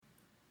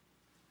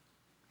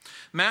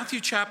Matthew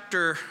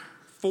chapter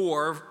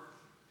 4,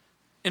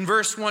 in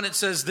verse 1, it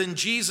says, "Then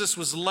Jesus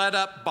was led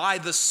up by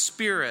the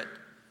Spirit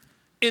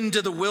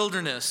into the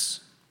wilderness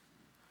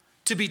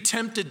to be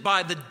tempted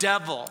by the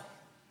devil.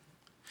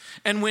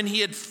 And when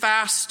he had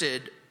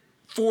fasted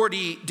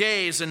 40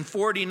 days and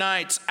 40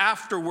 nights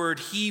afterward,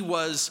 he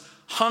was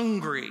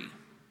hungry.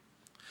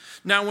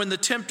 Now when the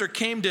tempter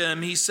came to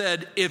him, he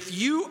said, 'If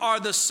you are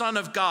the Son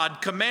of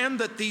God, command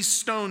that these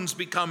stones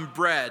become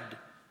bread.'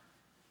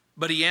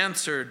 But he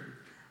answered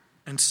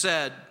and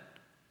said,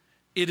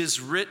 'It is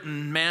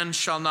written, man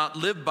shall not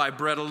live by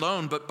bread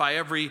alone, but by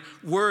every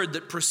word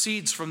that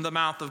proceeds from the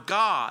mouth of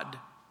God.'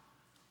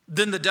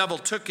 Then the devil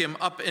took him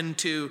up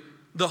into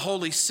the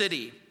holy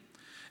city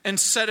and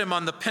set him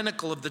on the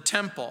pinnacle of the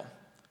temple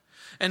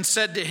and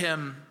said to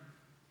him,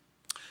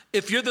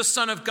 'If you're the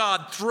Son of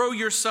God, throw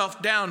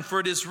yourself down, for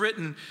it is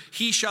written,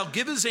 he shall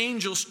give his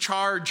angels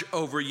charge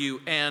over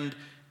you, and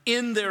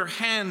in their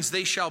hands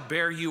they shall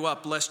bear you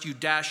up, lest you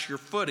dash your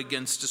foot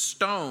against a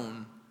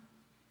stone.'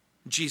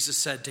 Jesus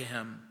said to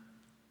him,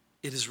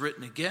 'It is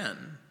written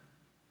again,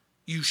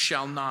 you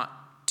shall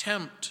not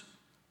tempt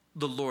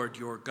the Lord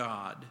your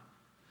God.'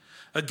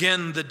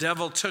 Again, the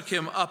devil took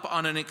him up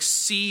on an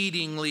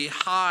exceedingly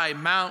high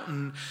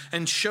mountain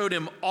and showed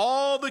him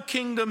all the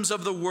kingdoms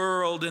of the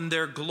world and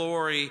their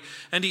glory.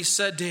 And he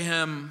said to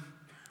him,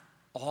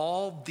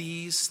 'All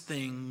these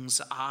things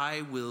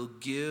I will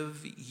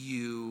give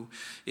you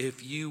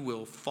if you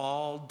will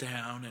fall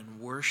down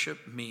and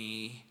worship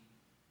me.'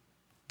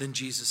 Then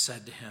Jesus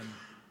said to him,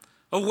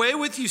 'Away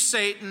with you,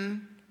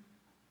 Satan,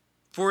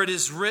 for it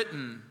is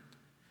written,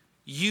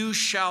 you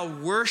shall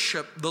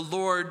worship the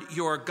Lord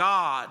your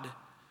God,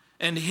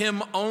 and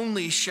him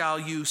only shall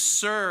you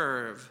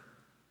serve.'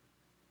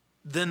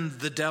 Then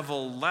the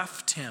devil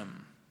left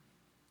him,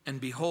 and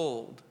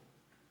behold,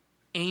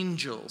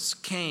 angels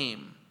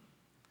came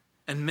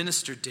and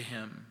ministered to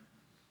him."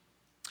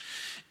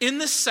 In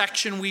this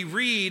section, we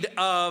read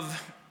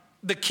of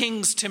the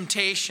king's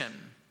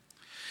temptation.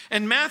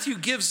 And Matthew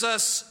gives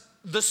us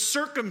the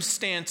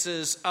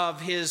circumstances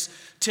of his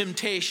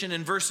temptation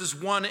in verses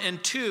 1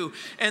 and 2,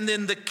 and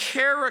then the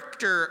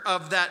character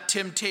of that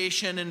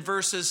temptation in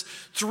verses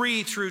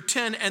 3 through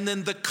 10, and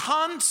then the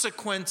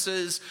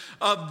consequences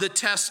of the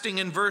testing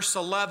in verse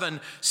 11.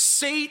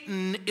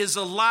 Satan is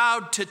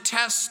allowed to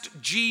test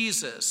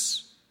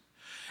Jesus,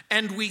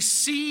 and we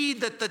see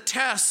that the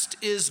test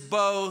is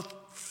both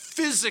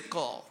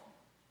physical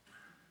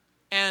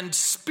and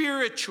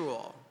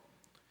spiritual.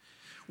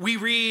 We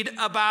read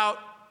about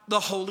the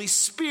Holy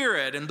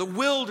Spirit and the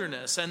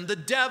wilderness and the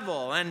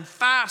devil and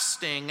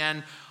fasting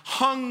and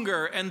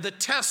hunger, and the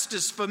test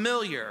is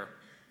familiar.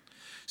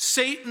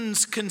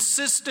 Satan's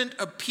consistent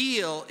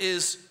appeal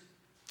is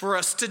for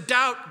us to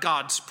doubt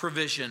God's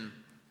provision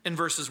in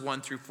verses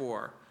 1 through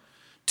 4,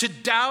 to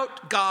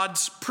doubt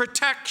God's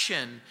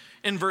protection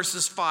in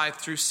verses 5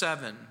 through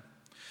 7,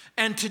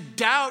 and to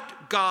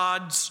doubt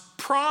God's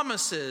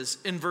promises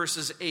in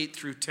verses 8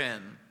 through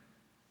 10.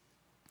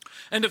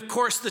 And of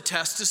course, the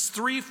test is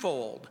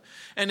threefold,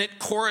 and it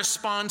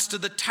corresponds to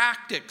the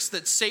tactics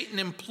that Satan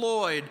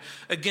employed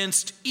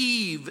against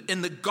Eve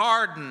in the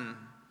Garden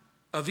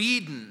of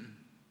Eden.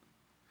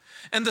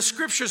 And the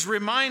scriptures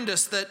remind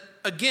us that,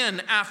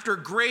 again, after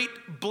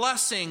great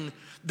blessing,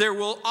 there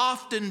will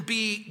often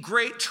be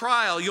great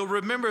trial. You'll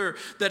remember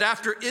that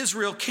after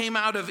Israel came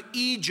out of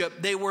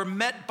Egypt, they were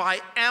met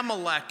by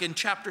Amalek in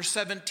chapter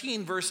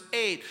 17, verse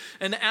 8.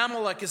 And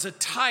Amalek is a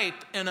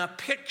type and a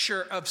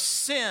picture of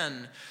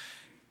sin.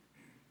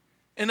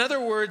 In other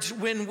words,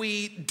 when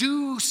we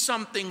do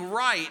something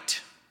right,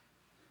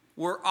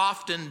 we're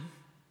often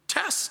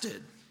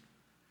tested.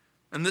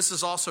 And this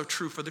is also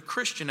true for the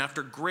Christian.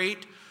 After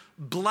great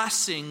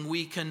blessing,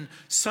 we can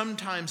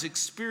sometimes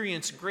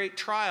experience great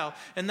trial.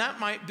 And that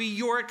might be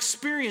your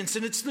experience,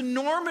 and it's the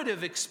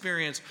normative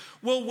experience.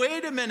 Well,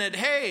 wait a minute.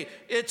 Hey,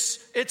 it's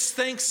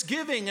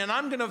Thanksgiving, and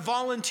I'm going to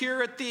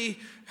volunteer at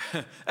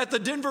the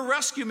Denver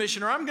Rescue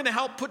Mission, or I'm going to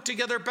help put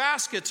together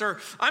baskets, or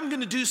I'm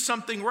going to do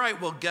something right.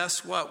 Well,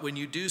 guess what? When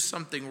you do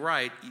something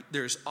right,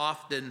 there's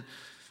often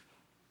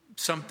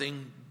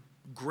something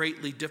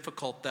greatly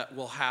difficult that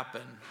will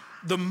happen.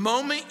 The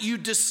moment you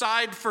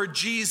decide for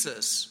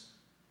Jesus,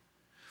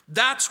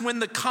 that's when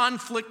the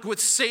conflict with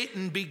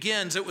Satan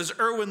begins. It was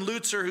Erwin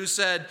Lutzer who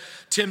said,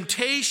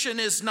 "Temptation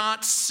is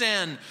not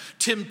sin.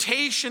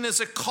 Temptation is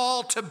a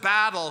call to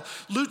battle."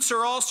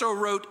 Lutzer also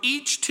wrote,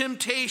 "Each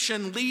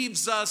temptation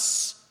leaves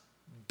us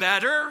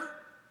better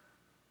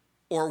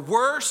or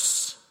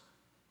worse.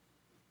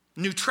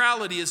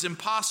 Neutrality is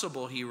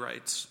impossible," he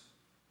writes.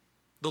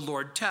 The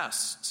Lord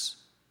tests.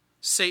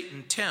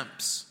 Satan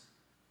tempts.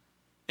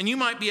 And you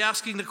might be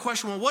asking the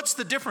question, well, what's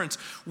the difference?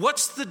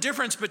 What's the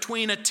difference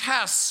between a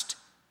test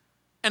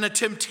and a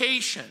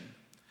temptation?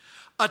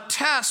 A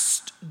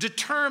test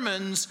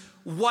determines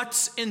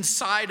what's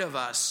inside of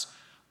us.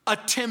 A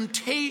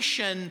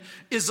temptation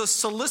is a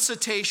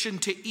solicitation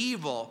to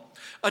evil.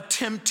 A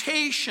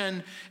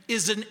temptation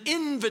is an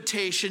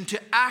invitation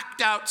to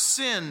act out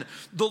sin.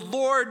 The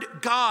Lord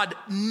God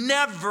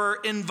never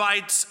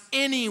invites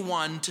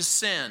anyone to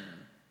sin.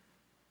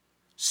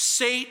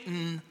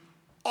 Satan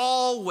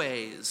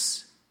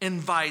always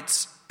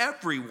invites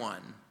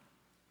everyone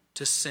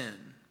to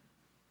sin.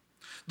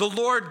 The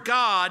Lord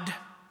God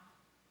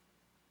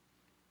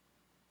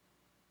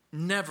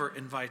never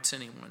invites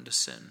anyone to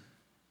sin.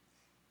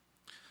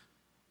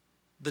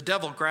 The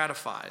devil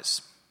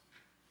gratifies.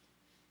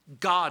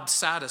 God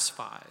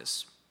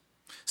satisfies.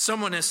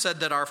 Someone has said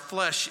that our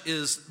flesh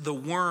is the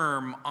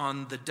worm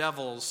on the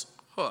devil's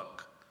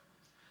hook.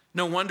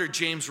 No wonder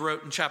James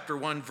wrote in chapter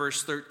 1,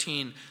 verse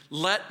 13,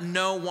 "Let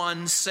no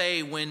one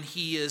say when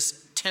he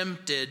is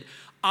tempted,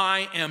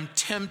 I am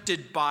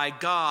tempted by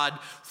God,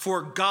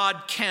 for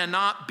God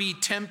cannot be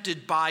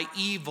tempted by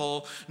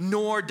evil,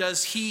 nor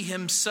does he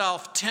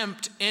himself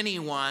tempt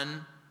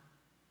anyone."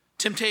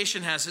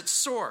 Temptation has its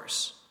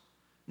source,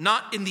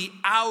 not in the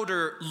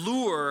outer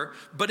lure,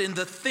 but in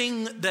the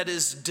thing that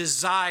is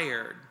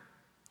desired.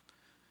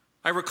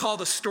 I recall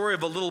the story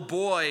of a little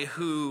boy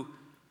who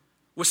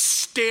was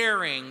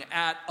staring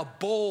at a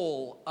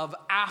bowl of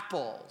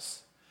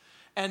apples.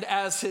 And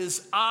as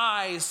his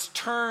eyes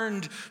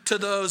turned to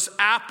those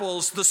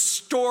apples, the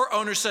store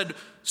owner said,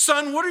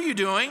 "Son, what are you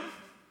doing?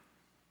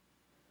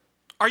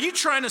 Are you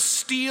trying to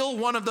steal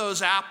one of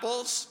those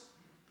apples?"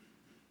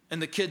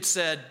 And the kid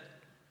said,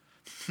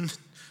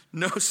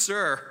 "No,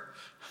 sir.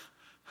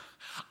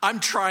 I'm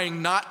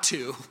trying not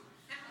to."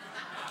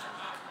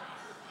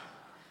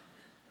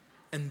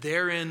 And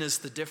therein is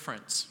the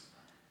difference.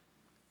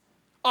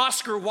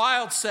 Oscar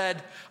Wilde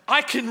said,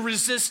 "I can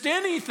resist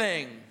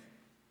anything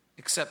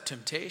except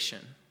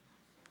temptation."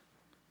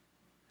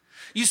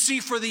 You see,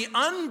 for the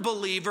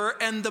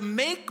unbeliever and the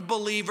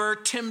make-believer,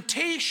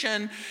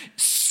 temptation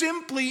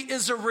simply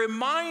is a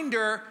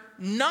reminder,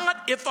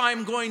 not if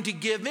I'm going to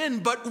give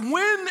in, but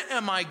when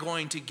am I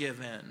going to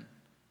give in?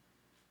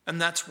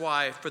 And that's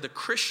why for the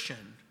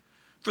Christian,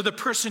 for the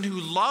person who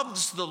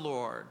loves the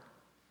Lord,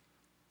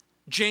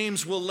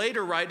 James will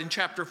later write in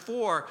chapter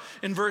 4,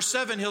 in verse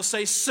 7, he'll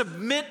say,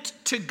 "Submit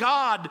to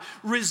God,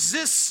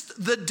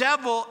 resist the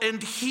devil,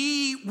 and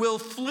he will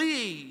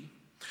flee."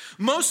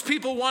 Most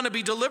people want to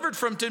be delivered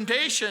from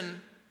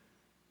temptation,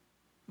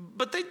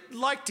 but they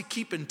like to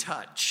keep in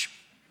touch.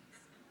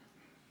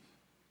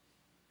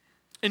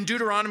 In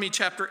Deuteronomy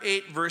chapter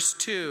 8, verse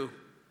 2,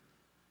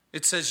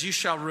 it says, "You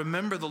shall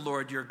remember the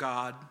Lord your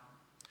God,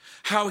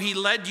 how he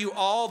led you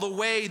all the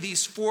way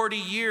these 40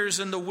 years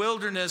in the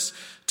wilderness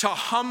to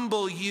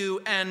humble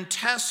you and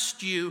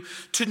test you,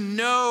 to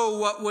know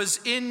what was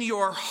in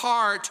your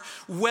heart,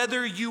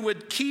 whether you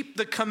would keep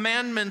the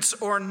commandments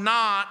or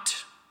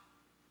not."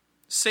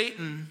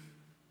 Satan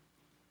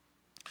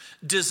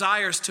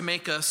desires to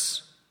make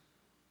us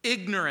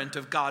ignorant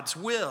of God's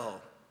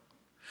will,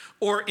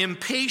 or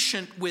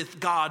impatient with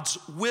God's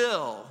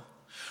will,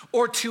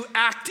 or to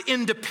act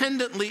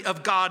independently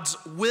of God's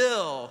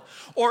will,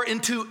 or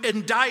to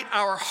indict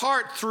our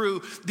heart through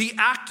the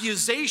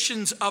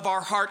accusations of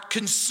our heart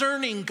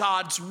concerning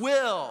God's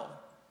will.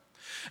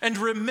 And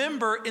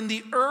remember, in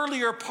the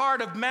earlier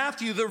part of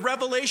Matthew, the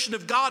revelation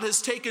of God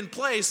has taken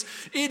place.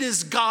 It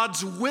is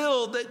God's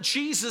will that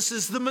Jesus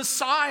is the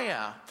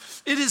Messiah.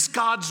 It is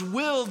God's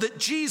will that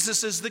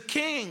Jesus is the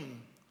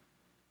King.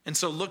 And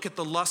so look at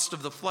the lust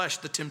of the flesh,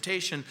 the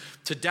temptation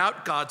to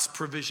doubt God's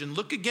provision.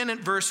 Look again at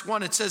verse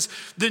 1. It says,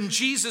 "Then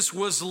Jesus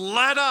was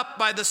led up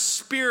by the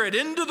Spirit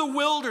into the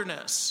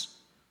wilderness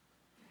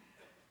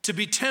to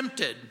be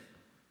tempted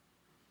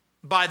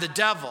by the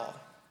devil."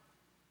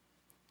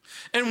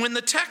 And when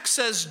the text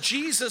says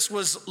Jesus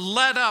was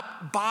led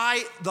up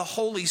by the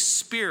Holy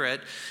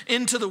Spirit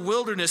into the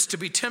wilderness to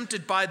be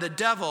tempted by the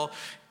devil,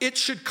 it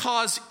should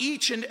cause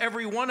each and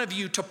every one of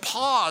you to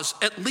pause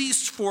at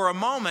least for a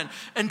moment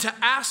and to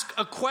ask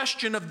a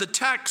question of the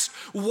text.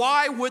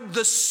 Why would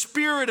the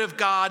Spirit of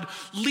God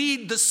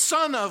lead the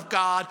Son of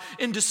God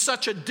into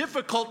such a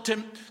difficult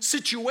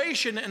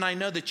situation? And I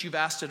know that you've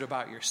asked it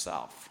about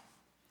yourself.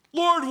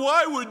 Lord,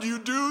 why would you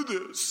do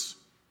this?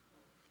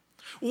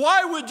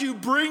 Why would you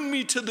bring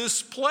me to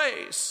this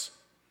place?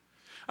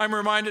 I'm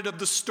reminded of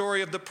the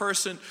story of the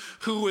person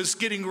who was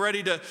getting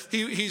ready to,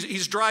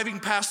 he's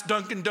driving past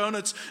Dunkin'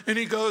 Donuts and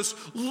he goes,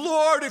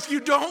 "Lord, if you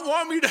don't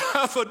want me to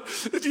have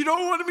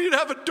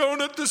a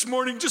donut this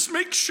morning, just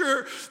make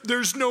sure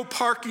there's no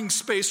parking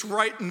space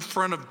right in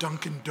front of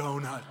Dunkin'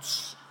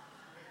 Donuts."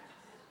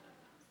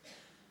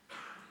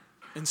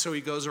 And so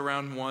he goes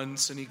around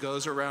once, and he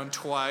goes around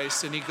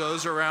twice, and he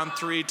goes around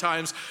 3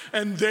 times.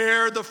 And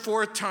there, the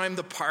 4th time,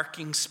 the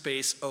parking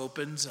space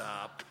opens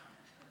up.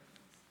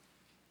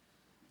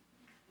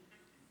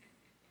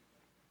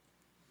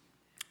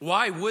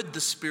 Why would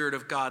the Spirit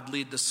of God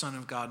lead the Son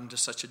of God into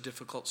such a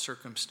difficult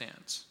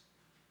circumstance?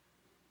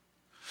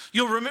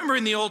 You'll remember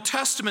in the Old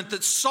Testament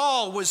that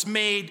Saul was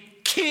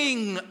made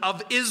king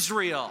of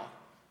Israel,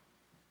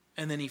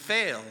 and then he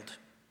failed.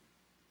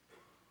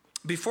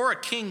 Before a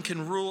king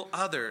can rule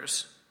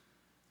others,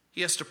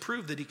 He has to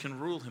prove that he can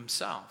rule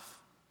himself.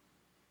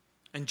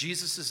 And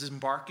Jesus is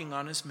embarking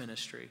on his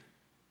ministry.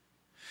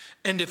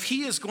 And if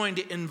he is going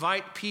to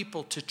invite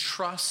people to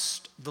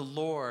trust the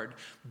Lord,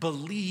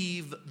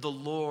 believe the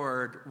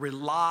Lord,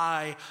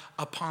 rely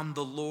upon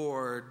the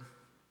Lord,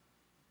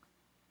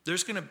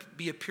 there's going to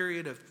be a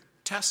period of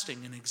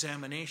testing and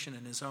examination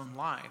in his own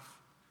life.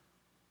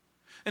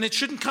 And it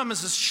shouldn't come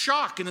as a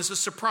shock and as a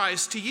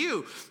surprise to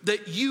you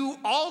that you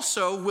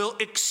also will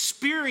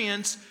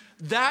experience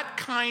that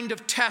kind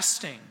of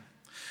testing.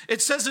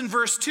 It says in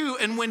verse 2,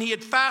 and when he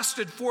had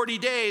fasted 40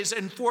 days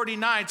and 40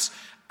 nights,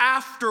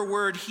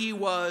 afterward he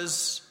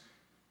was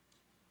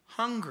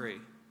hungry.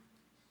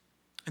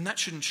 And that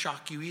shouldn't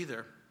shock you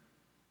either.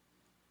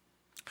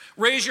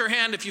 Raise your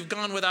hand if you've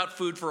gone without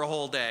food for a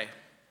whole day.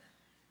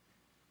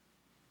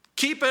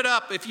 Keep it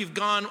up if you've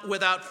gone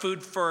without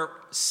food for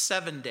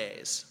 7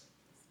 days.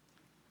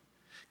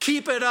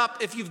 Keep it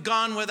up if you've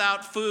gone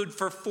without food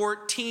for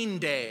 14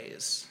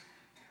 days.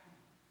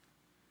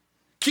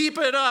 Keep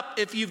it up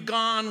if you've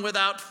gone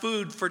without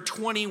food for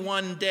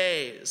 21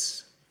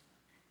 days.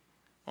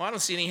 Well, I don't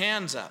see any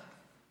hands up.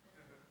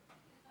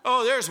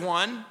 Oh, there's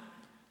one.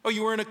 Oh,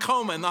 you were in a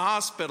coma in the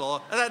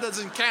hospital. That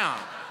doesn't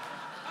count.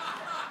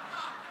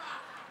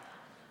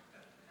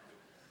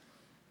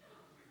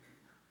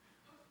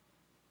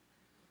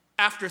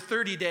 After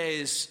 30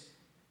 days,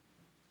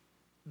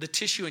 the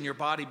tissue in your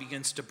body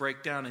begins to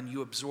break down and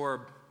you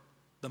absorb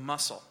the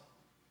muscle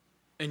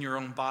in your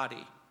own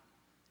body.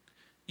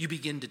 You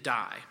begin to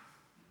die.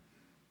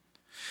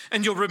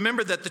 And you'll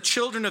remember that the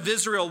children of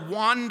Israel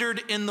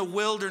wandered in the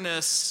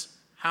wilderness,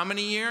 how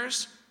many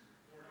years?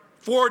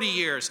 40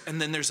 years,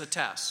 and then there's a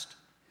test.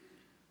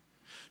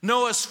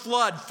 Noah's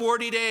flood,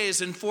 40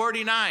 days and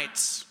 40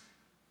 nights,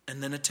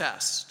 and then a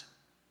test.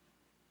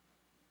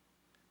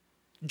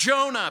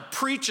 Jonah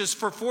preaches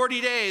for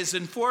 40 days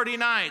and 40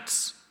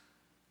 nights,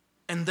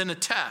 and then a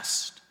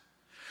test.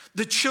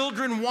 The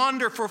children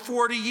wander for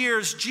 40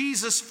 years.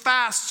 Jesus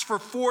fasts for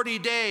 40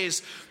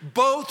 days.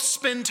 Both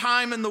spend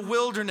time in the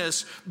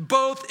wilderness.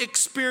 Both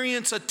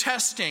experience a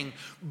testing.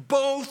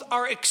 Both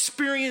are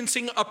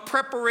experiencing a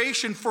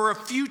preparation for a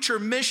future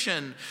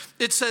mission.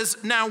 It says,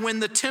 now when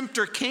the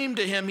tempter came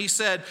to him, he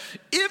said,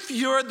 if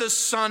you're the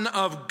Son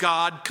of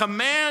God,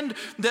 command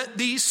that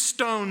these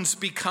stones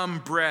become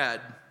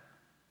bread.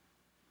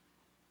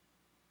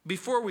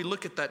 Before we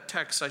look at that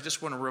text, I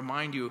just want to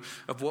remind you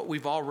of what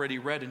we've already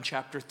read in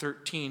chapter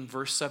 13,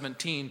 verse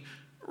 17.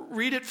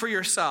 Read it for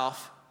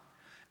yourself.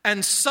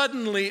 And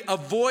suddenly a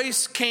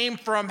voice came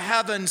from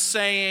heaven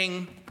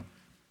saying,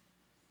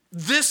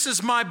 this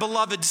is my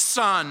beloved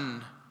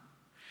Son,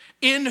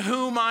 in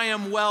whom I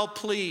am well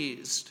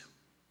pleased.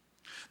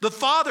 The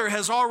Father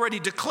has already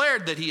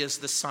declared that he is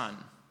the Son.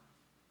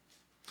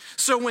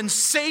 So when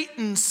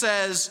Satan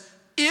says,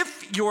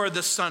 if you're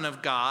the Son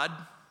of God,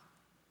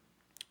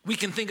 we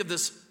can think of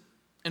this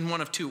in one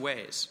of two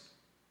ways.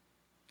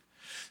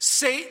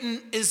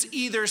 Satan is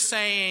either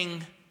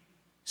saying,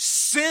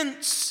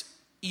 since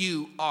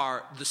you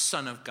are the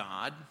Son of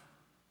God,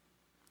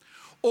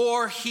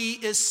 or he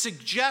is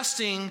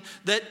suggesting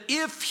that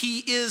if he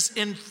is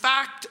in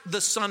fact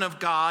the Son of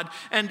God,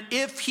 and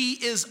if he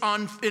is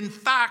in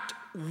fact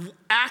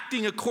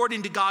acting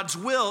according to God's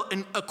will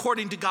and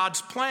according to God's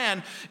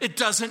plan, it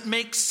doesn't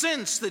make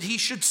sense that he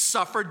should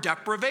suffer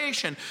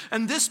deprivation.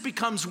 And this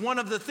becomes one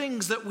of the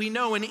things that we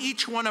know in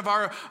each one of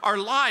our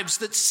lives,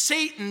 that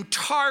Satan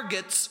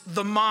targets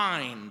the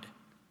mind.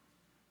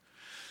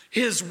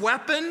 His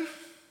weapon,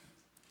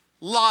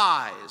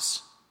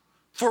 lies.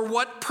 For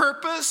what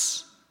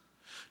purpose?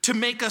 To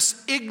make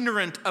us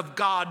ignorant of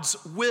God's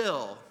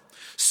will.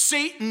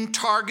 Satan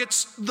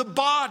targets the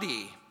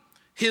body.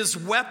 His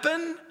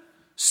weapon,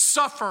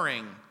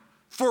 suffering.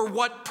 For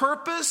what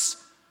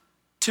purpose?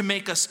 To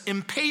make us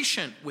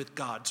impatient with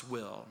God's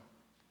will.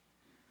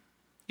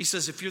 He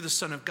says, if you're the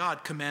Son of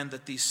God, command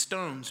that these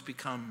stones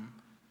become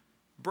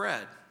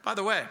bread. By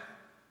the way,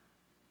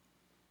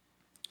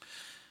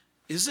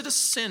 is it a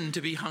sin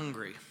to be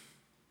hungry?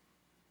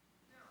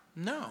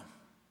 No.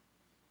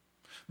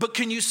 But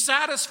can you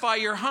satisfy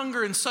your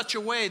hunger in such a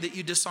way that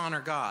you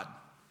dishonor God?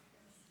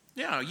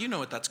 Yeah, you know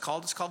what that's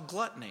called. It's called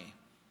gluttony.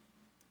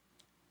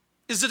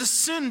 Is it a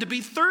sin to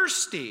be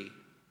thirsty?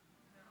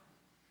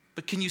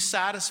 But can you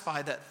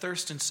satisfy that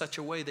thirst in such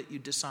a way that you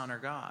dishonor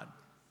God?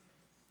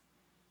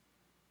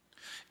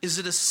 Is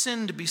it a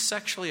sin to be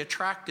sexually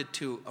attracted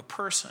to a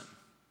person?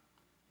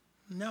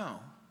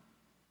 No.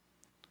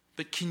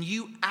 But can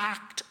you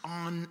act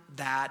on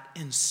that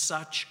in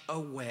such a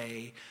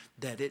way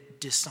that it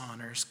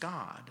dishonors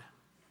God?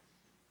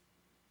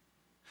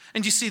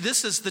 And you see,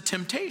 this is the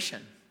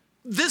temptation.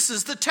 This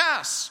is the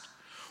test.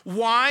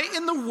 Why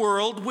in the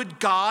world would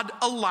God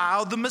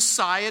allow the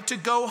Messiah to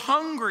go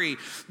hungry?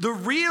 The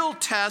real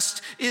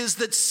test is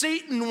that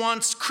Satan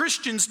wants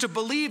Christians to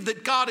believe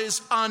that God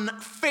is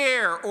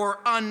unfair or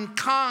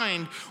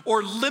unkind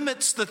or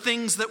limits the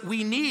things that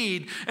we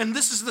need. And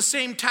this is the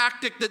same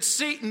tactic that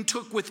Satan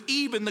took with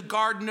Eve in the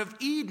Garden of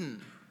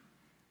Eden.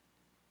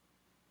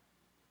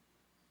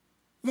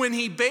 when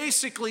he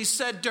basically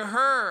said to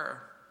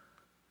her,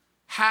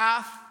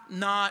 hath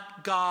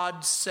not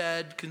God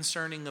said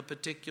concerning a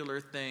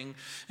particular thing?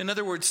 In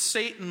other words,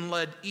 Satan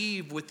led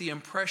Eve with the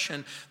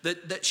impression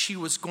that she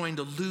was going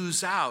to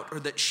lose out or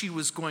that she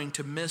was going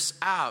to miss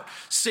out.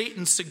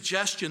 Satan's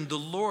suggestion, the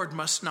Lord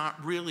must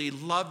not really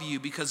love you,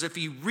 because if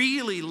he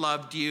really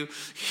loved you,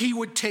 he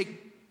would take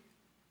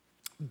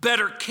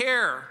better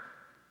care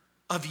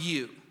of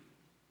you.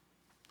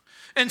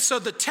 And so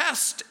the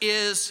test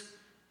is,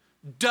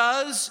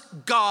 does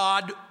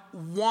God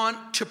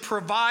want to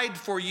provide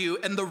for you?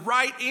 And the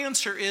right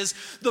answer is,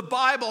 the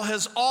Bible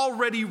has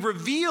already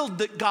revealed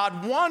that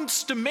God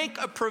wants to make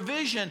a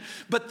provision,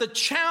 but the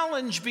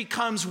challenge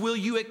becomes, will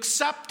you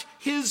accept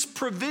his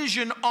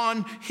provision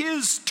on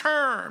his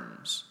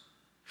terms?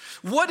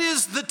 What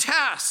is the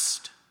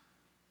test?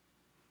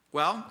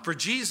 Well, for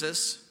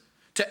Jesus,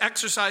 to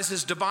exercise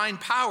his divine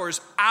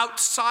powers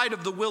outside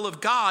of the will of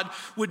God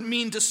would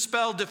mean to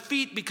spell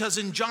defeat, because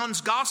in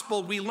John's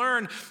gospel we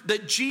learn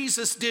that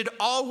Jesus did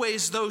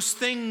always those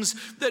things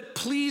that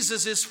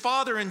pleases his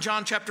Father in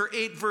John chapter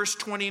 8 verse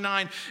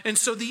 29. And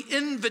so the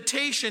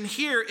invitation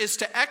here is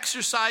to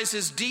exercise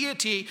his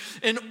deity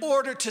in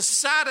order to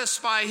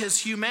satisfy his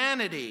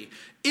humanity.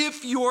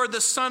 If you're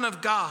the Son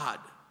of God,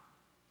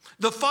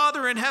 the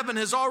Father in heaven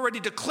has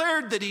already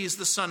declared that he is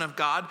the Son of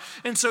God.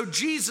 And so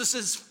Jesus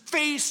is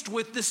faced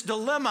with this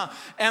dilemma.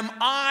 Am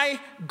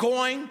I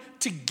going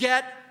to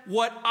get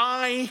what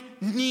I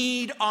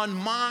need on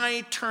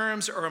my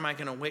terms, or am I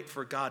going to wait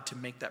for God to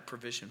make that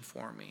provision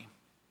for me?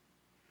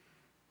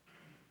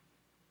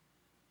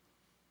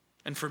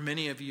 And for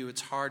many of you,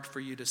 it's hard for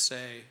you to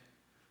say,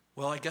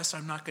 well, I guess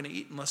I'm not going to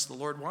eat unless the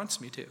Lord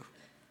wants me to.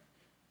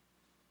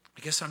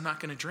 I guess I'm not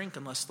going to drink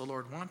unless the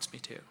Lord wants me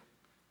to.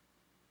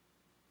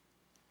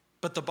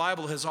 But the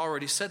Bible has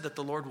already said that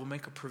the Lord will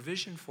make a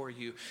provision for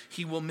you.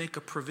 He will make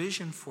a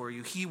provision for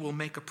you. He will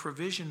make a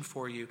provision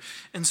for you.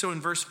 And so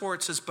in verse 4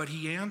 it says, but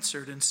he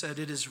answered and said,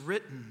 it is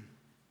written,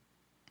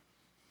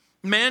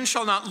 man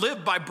shall not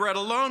live by bread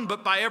alone,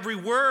 but by every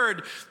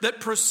word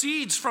that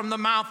proceeds from the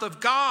mouth of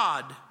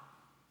God.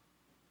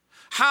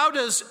 How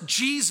does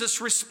Jesus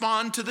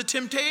respond to the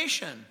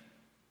temptation?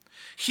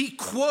 He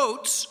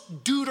quotes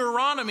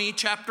Deuteronomy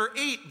chapter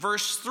 8,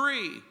 verse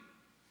 3.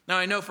 Now,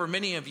 I know for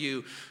many of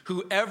you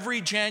who every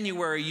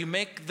January you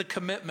make the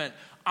commitment,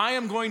 I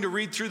am going to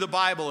read through the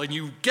Bible, and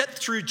you get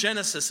through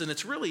Genesis and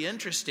it's really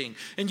interesting,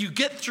 and you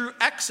get through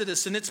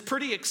Exodus and it's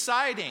pretty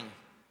exciting.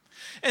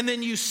 And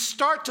then you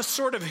start to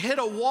sort of hit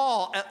a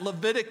wall at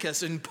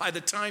Leviticus, and by the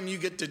time you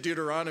get to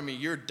Deuteronomy,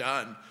 you're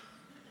done.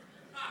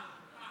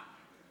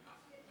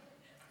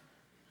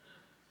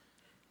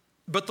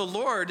 But the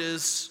Lord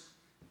is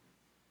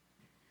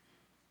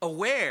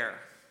aware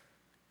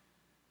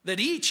that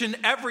each and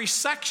every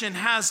section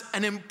has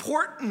an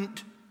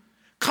important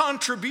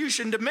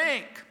contribution to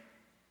make.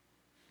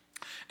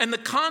 And the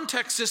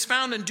context is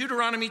found in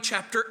Deuteronomy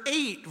chapter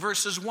 8,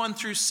 verses 1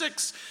 through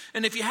 6.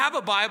 And if you have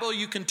a Bible,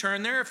 you can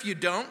turn there. If you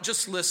don't,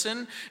 just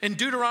listen. In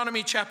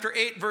Deuteronomy chapter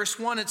 8, verse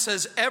 1, it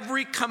says,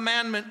 every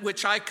commandment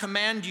which I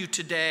command you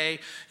today,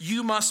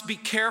 you must be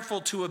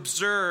careful to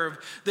observe,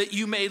 that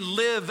you may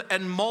live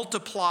and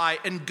multiply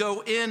and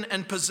go in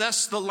and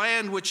possess the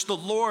land which the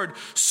Lord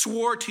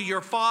swore to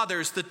your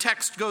fathers. The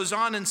text goes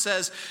on and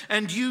says,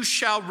 and you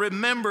shall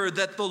remember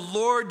that the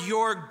Lord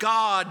your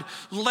God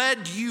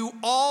led you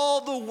all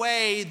the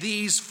way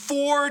these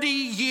 40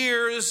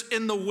 years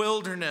in the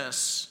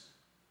wilderness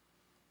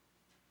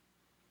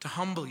to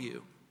humble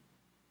you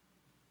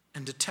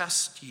and to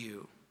test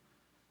you,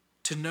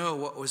 to know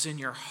what was in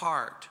your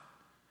heart,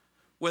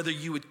 whether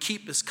you would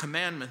keep his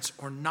commandments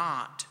or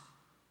not.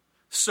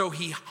 So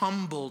he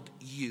humbled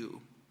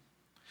you.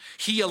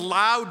 He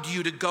allowed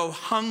you to go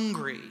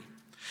hungry.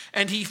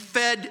 And he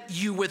fed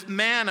you with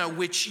manna,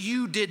 which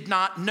you did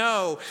not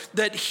know,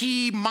 that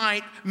he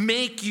might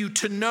make you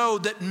to know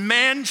that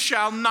man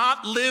shall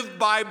not live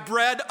by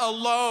bread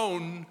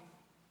alone.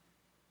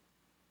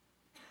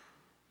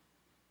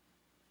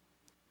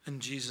 And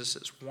Jesus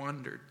has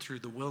wandered through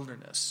the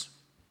wilderness.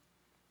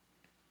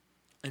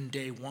 And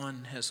day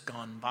 1 has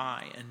gone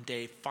by, and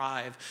day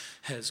 5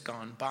 has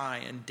gone by,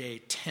 and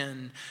day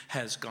 10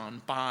 has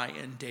gone by,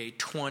 and day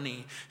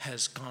 20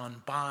 has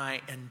gone by,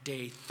 and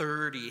day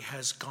 30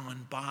 has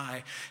gone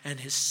by,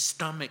 and his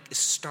stomach is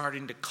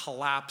starting to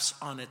collapse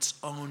on its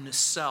own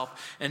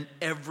self, and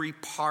every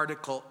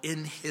particle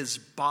in his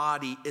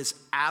body is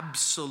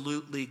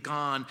absolutely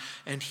gone,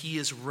 and he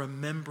is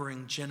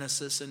remembering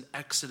Genesis and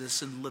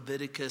Exodus and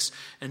Leviticus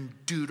and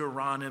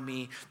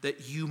Deuteronomy,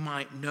 that you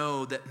might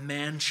know that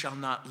man shall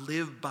not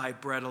live by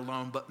bread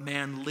alone, but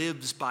man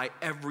lives by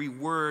every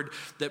word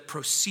that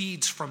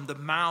proceeds from the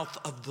mouth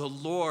of the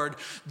Lord.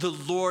 The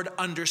Lord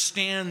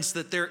understands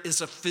that there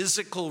is a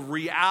physical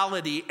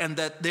reality and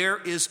that there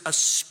is a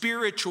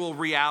spiritual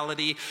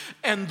reality,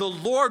 and the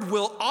Lord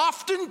will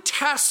often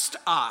test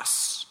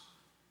us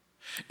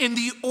in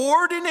the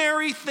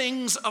ordinary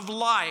things of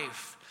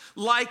life,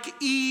 like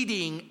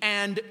eating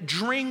and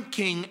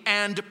drinking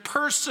and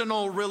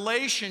personal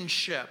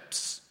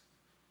relationships.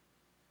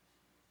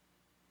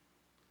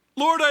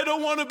 Lord, I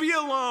don't want to be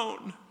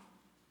alone.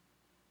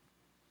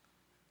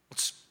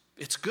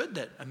 It's good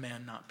that a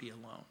man not be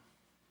alone.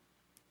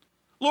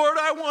 Lord,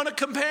 I want a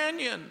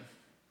companion.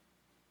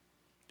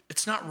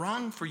 It's not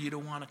wrong for you to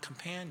want a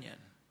companion.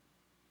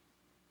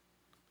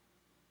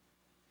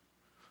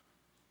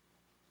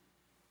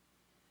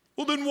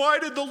 Well, then why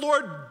did the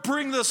Lord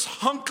bring this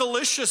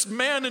hunkalicious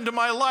man into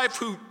my life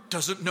who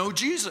doesn't know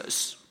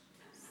Jesus?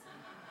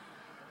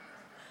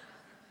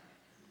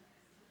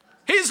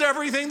 He's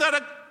everything that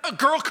a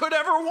girl could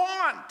ever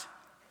want.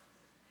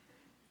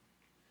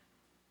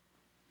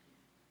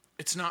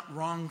 It's not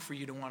wrong for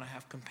you to want to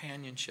have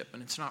companionship,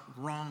 and it's not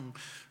wrong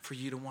for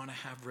you to want to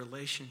have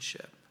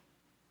relationship.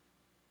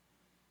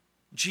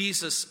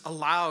 Jesus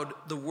allowed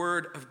the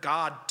Word of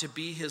God to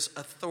be his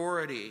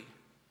authority,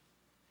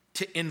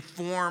 to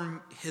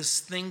inform his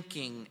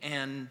thinking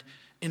and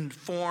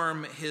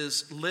inform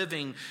his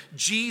living.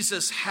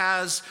 Jesus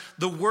has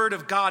the Word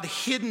of God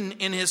hidden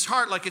in his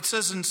heart, like it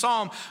says in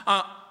Psalm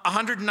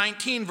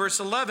 119, verse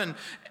 11,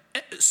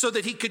 so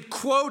that he could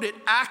quote it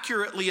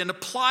accurately and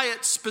apply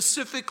it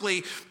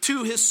specifically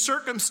to his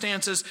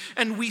circumstances.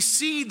 And we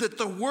see that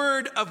the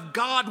Word of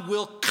God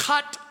will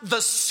cut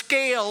the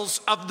scales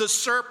of the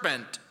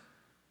serpent.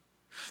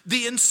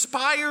 The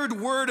inspired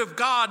Word of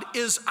God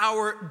is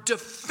our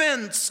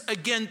defense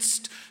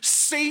against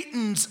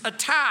Satan's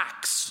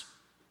attacks.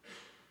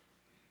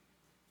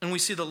 And we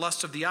see the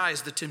lust of the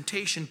eyes, the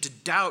temptation to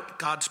doubt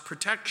God's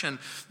protection.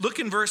 Look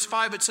in verse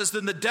 5, it says,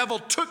 then the devil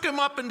took him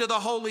up into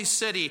the holy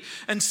city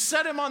and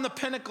set him on the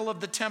pinnacle of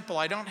the temple.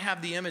 I don't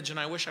have the image, and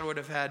I wish I would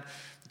have had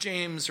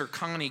James or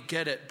Connie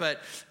get it. But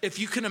if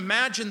you can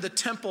imagine the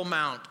Temple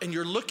Mount, and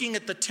you're looking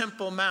at the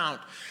Temple Mount,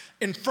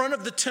 in front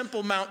of the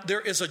Temple Mount, there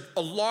is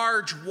a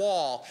large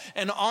wall.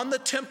 And on the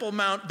Temple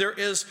Mount, there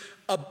is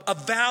a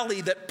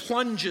valley that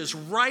plunges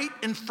right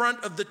in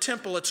front of the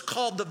temple. It's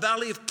called the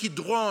Valley of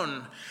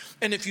Kidron.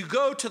 And if you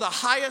go to the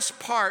highest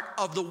part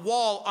of the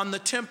wall on the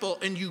temple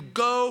and you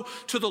go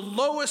to the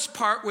lowest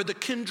part where the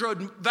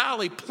Kidron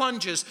Valley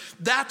plunges,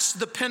 that's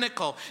the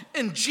pinnacle.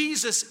 And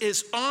Jesus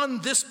is on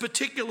this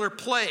particular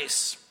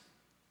place.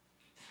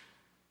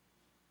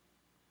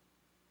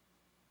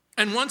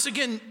 And once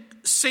again,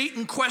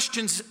 Satan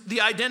questions the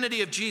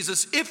identity of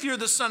Jesus. If you're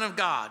the Son of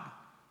God,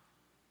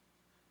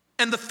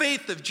 and the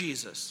faith of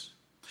Jesus.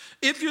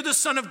 If you're the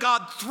Son of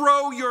God,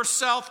 throw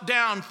yourself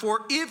down,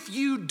 for if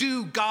you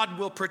do, God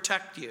will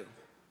protect you.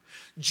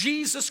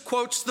 Jesus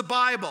quotes the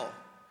Bible,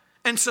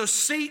 and so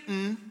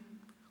Satan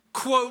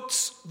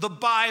quotes the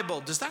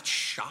Bible. Does that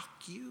shock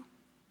you?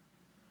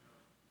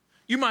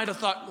 You might have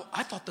thought, well,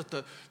 I thought that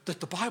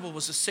the Bible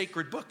was a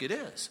sacred book. It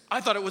is. I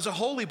thought it was a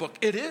holy book.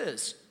 It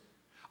is.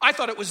 I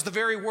thought it was the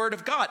very word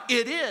of God.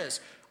 It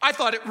is. I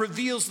thought it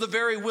reveals the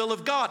very will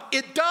of God.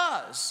 It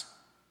does.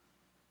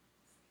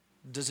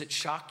 Does it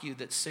shock you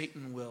that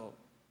Satan will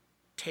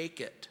take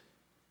it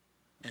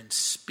and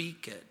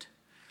speak it,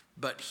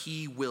 but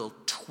he will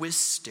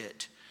twist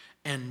it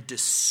and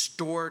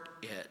distort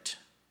it?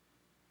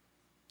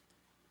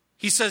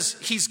 He says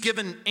he's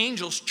given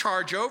angels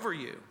charge over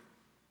you.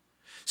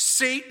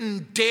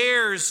 Satan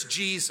dares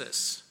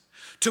Jesus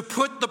to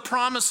put the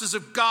promises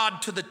of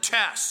God to the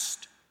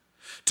test,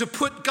 to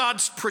put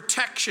God's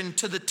protection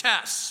to the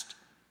test,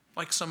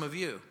 like some of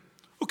you.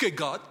 Okay,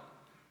 God,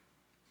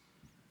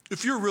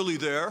 if you're really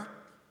there,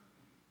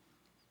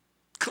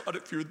 God,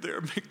 if you're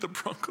there, make the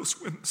Broncos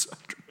win this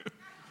afternoon.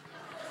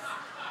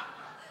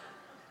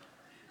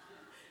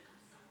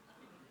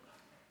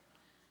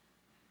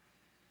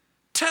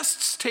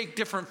 Tests take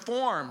different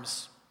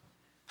forms,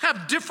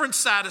 have different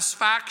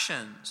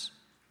satisfactions.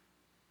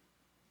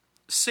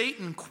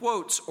 Satan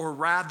quotes, or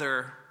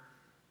rather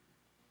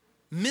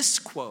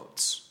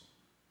misquotes,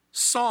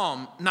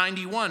 Psalm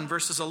 91,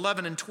 verses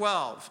 11 and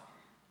 12.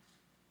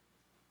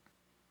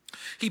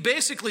 He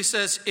basically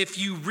says, if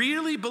you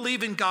really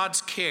believe in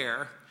God's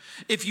care,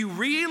 if you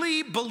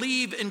really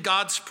believe in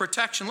God's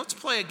protection, let's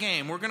play a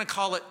game. We're going to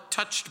call it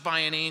touched by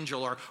an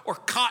angel or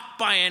caught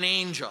by an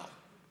angel.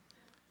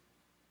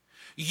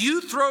 You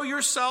throw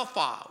yourself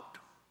out,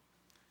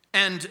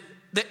 and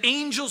the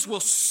angels will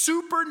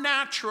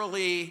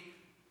supernaturally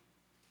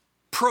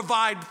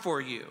provide for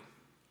you.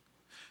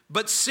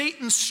 But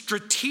Satan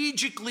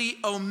strategically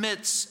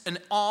omits an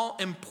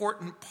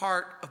all-important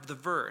part of the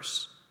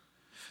verse.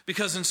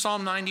 Because in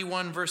Psalm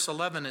 91, verse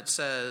 11, it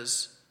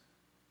says,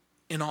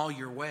 in all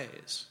your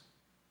ways.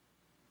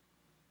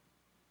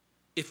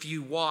 If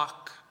you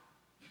walk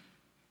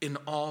in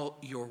all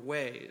your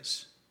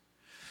ways.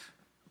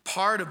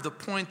 Part of the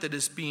point that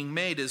is being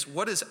made is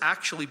what is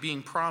actually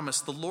being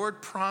promised. The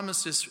Lord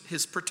promises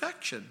his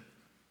protection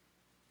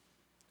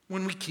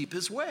when we keep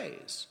his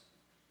ways.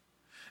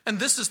 And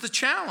this is the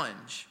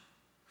challenge.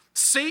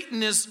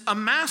 Satan is a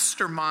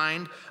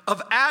mastermind of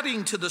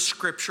adding to the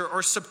scripture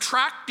or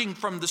subtracting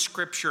from the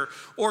scripture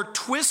or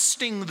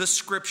twisting the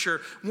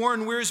scripture.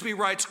 Warren Wiersbe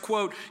writes,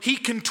 quote, "He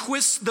can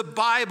twist the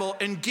Bible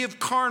and give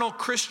carnal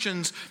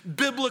Christians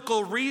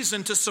biblical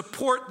reason to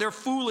support their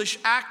foolish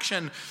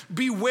action.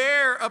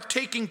 Beware of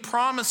taking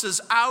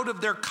promises out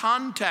of their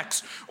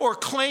context or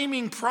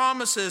claiming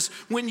promises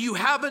when you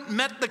haven't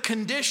met the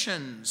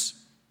conditions.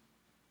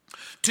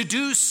 To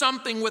do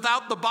something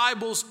without the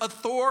Bible's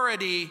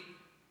authority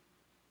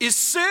is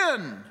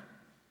sin.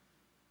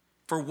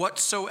 For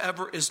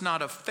whatsoever is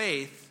not of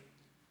faith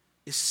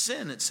is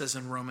sin," it says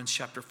in Romans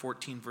chapter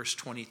 14, verse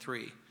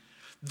 23.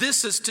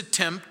 This is to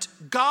tempt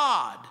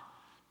God,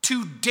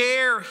 to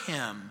dare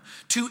him,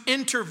 to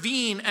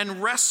intervene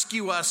and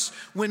rescue us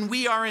when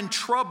we are in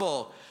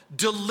trouble.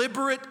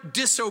 Deliberate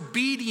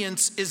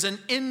disobedience is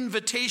an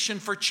invitation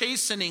for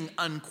chastening,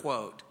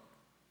 unquote.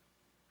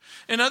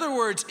 In other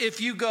words,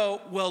 if you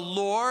go, "Well,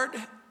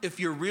 Lord, if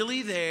you're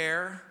really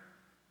there,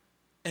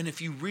 and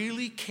if you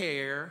really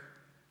care,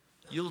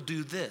 you'll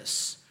do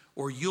this,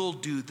 or you'll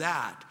do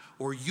that,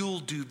 or you'll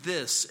do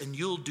this, and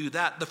you'll do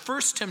that." The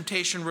first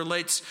temptation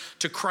relates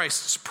to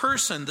Christ's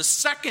person. The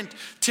second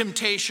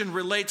temptation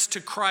relates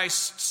to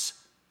Christ's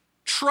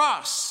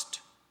trust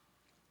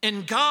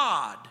in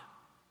God.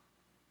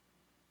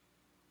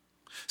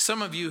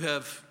 Some of you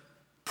have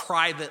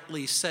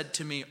privately said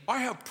to me, "I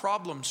have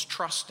problems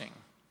trusting."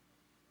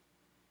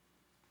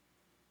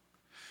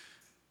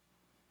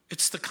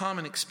 It's the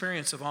common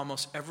experience of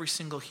almost every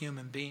single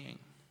human being.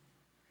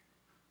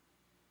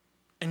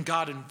 And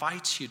God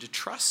invites you to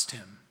trust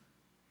him.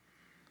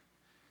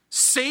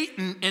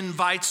 Satan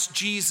invites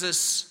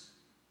Jesus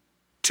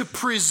to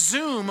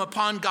presume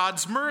upon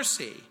God's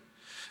mercy.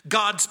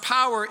 God's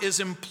power is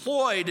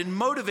employed and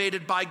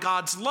motivated by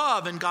God's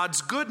love and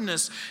God's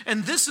goodness.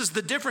 And this is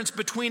the difference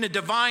between a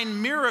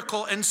divine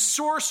miracle and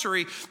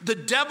sorcery. The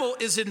devil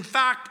is in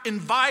fact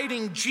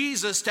inviting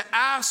Jesus to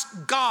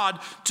ask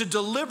God to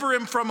deliver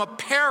him from a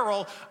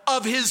peril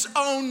of his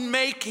own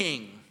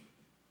making.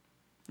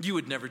 You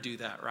would never do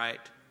that, right?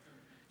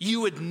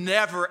 You would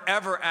never,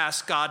 ever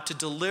ask God to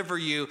deliver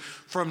you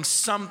from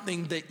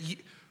something that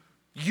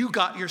you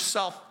got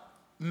yourself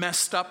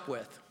messed up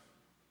with.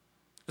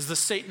 Has the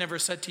Satan ever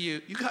said to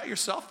you, "You got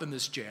yourself in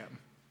this jam,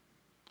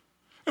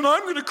 and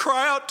I'm going to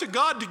cry out to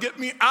God to get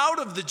me out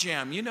of the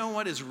jam"? You know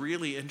what is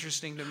really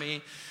interesting to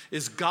me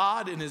is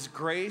God in his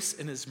grace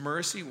and his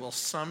mercy will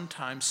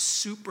sometimes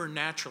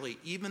supernaturally,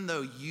 even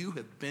though you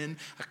have been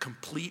a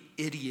complete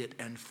idiot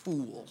and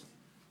fool,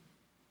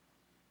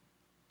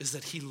 is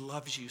that he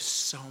loves you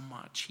so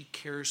much. He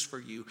cares for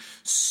you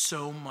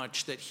so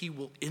much that he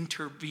will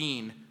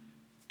intervene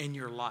in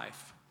your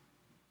life.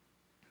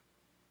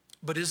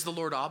 But is the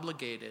Lord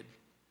obligated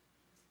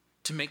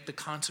to make the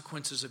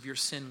consequences of your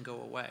sin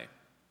go away?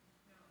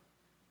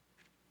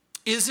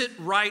 Is it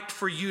right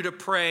for you to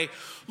pray,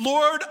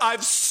 "Lord,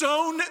 I've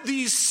sown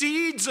these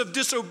seeds of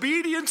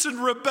disobedience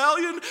and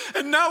rebellion,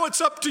 and now it's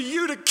up to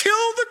you to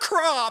kill the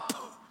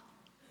crop"?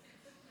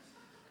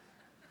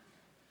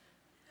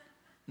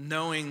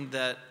 Knowing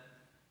that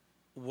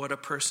what a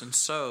person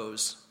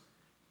sows,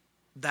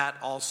 that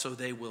also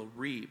they will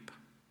reap.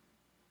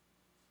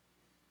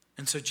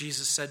 And so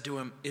Jesus said to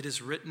him, "It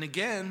is written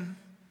again,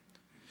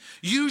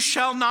 you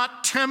shall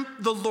not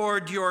tempt the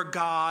Lord your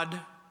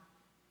God."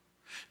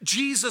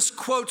 Jesus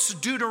quotes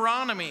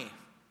Deuteronomy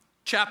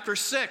chapter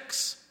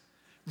 6,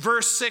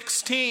 verse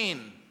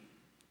 16.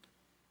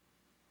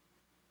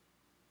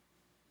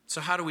 So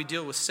how do we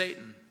deal with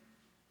Satan?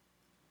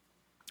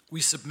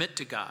 We submit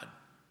to God.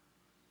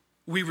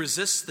 We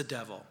resist the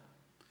devil.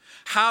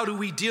 How do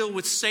we deal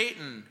with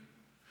Satan?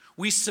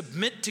 We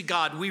submit to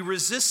God, we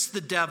resist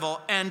the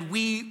devil, and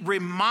we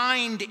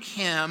remind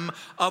him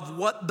of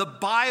what the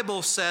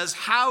Bible says.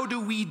 How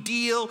do we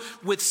deal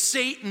with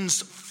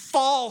Satan's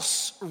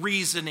false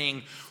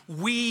reasoning?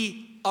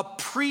 We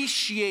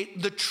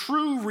appreciate the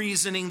true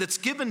reasoning that's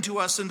given to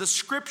us in the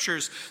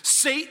scriptures.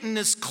 Satan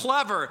is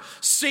clever.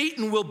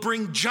 Satan will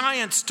bring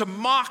giants to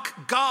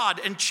mock God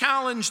and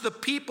challenge the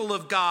people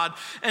of God.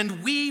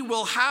 And we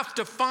will have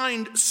to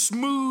find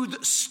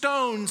smooth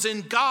stones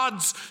in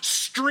God's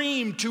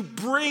stream to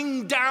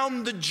bring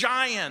down the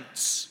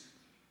giants.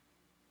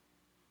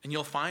 And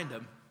you'll find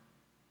them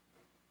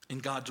in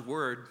God's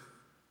word.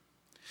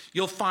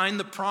 You'll find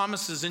the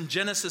promises in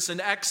Genesis and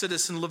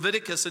Exodus and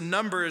Leviticus and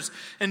Numbers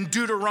and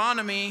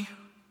Deuteronomy.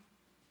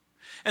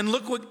 And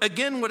look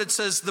again what it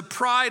says, the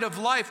pride of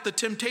life, the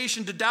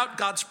temptation to doubt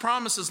God's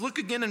promises. Look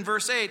again in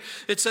verse 8.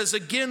 It says,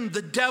 "Again,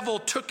 the devil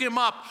took him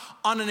up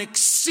on an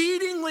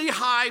exceedingly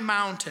high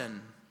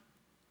mountain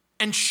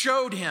and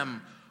showed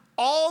him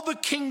all the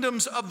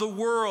kingdoms of the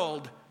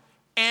world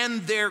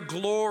and their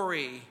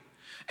glory.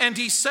 And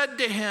he said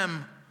to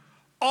him,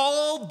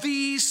 all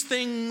these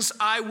things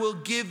I will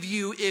give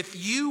you if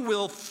you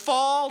will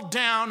fall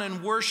down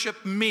and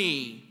worship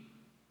me."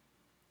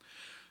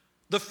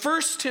 The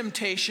first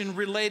temptation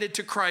related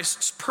to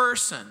Christ's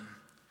person.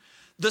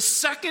 The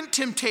second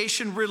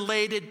temptation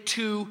related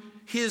to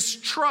his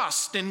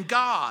trust in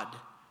God.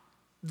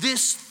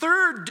 This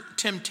third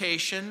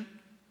temptation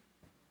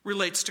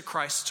relates to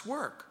Christ's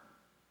work.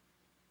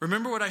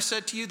 Remember what I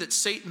said to you, that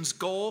Satan's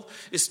goal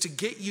is to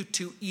get you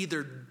to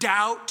either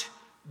doubt,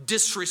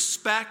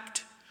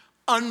 disrespect,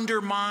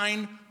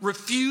 undermine,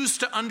 refuse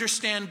to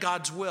understand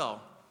God's will.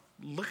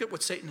 Look at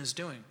what Satan is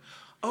doing.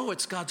 Oh,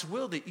 it's God's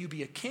will that you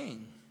be a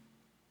king.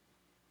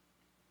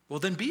 Well,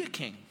 then be a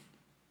king.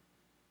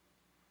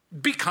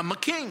 Become a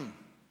king.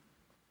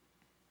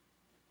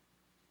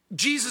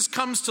 Jesus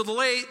comes to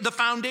lay the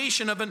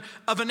foundation of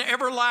an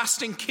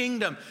everlasting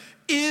kingdom.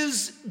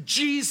 Is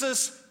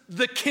Jesus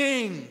the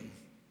king?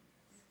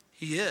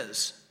 He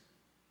is.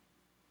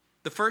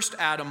 The first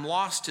Adam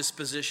lost his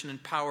position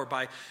and power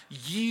by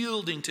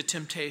yielding to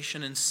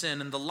temptation and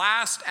sin. And the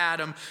last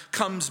Adam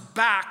comes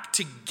back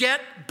to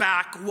get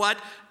back what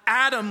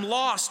Adam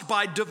lost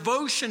by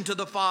devotion to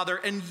the Father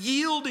and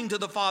yielding to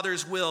the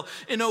Father's will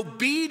in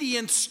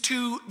obedience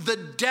to the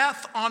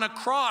death on a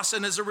cross.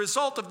 And as a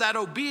result of that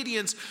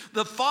obedience,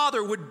 the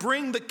Father would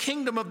bring the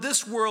kingdom of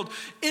this world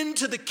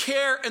into the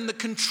care and the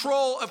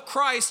control of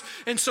Christ.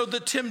 And so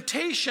the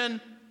temptation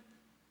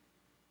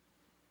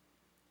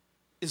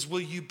is,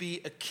 will you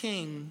be a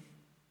king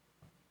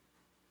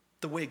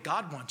the way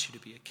God wants you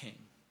to be a king?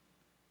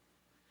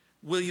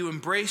 Will you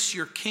embrace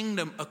your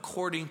kingdom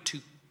according to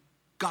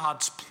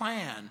God's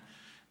plan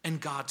and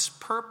God's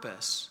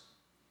purpose?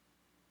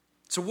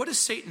 So what is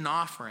Satan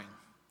offering?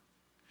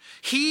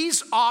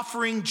 He's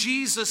offering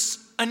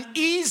Jesus an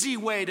easy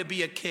way to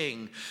be a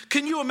king.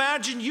 Can you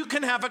imagine? You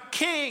can have a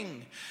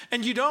king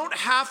and you don't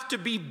have to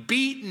be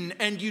beaten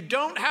and you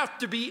don't have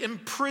to be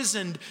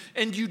imprisoned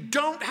and you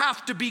don't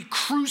have to be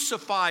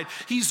crucified.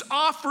 He's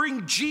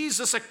offering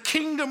Jesus a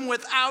kingdom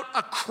without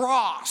a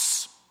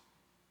cross.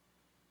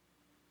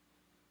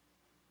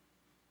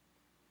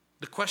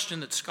 The question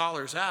that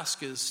scholars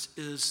ask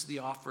is the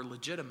offer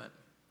legitimate?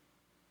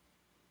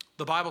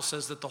 The Bible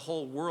says that the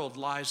whole world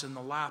lies in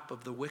the lap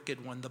of the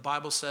wicked one. The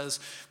Bible says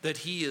that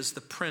he is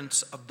the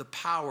prince of the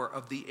power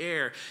of the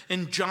air.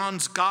 In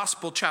John's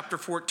Gospel, chapter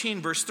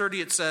 14, verse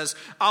 30, it says,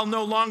 I'll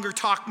no longer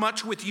talk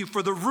much with you,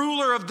 for the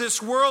ruler of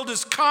this world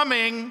is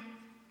coming,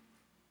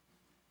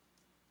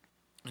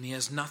 and he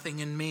has nothing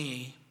in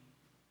me.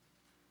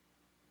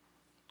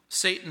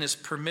 Satan is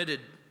permitted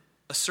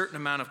a certain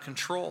amount of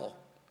control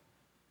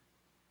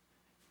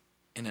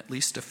in at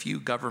least a few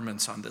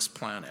governments on this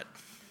planet.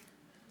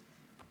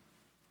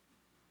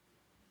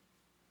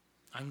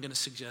 I'm going to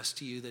suggest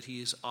to you that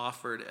he is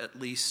offered at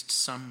least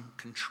some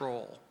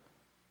control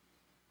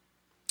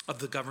of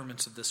the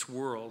governments of this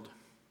world.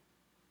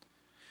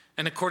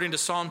 And according to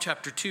Psalm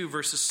chapter 2,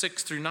 verses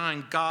 6 through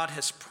 9, God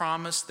has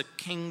promised the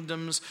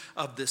kingdoms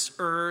of this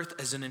earth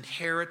as an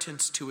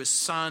inheritance to his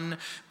Son.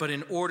 But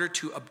in order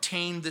to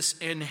obtain this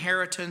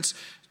inheritance,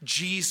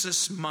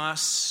 Jesus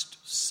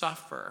must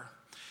suffer.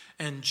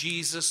 And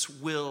Jesus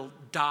will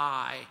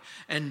die,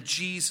 and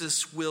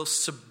Jesus will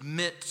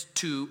submit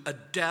to a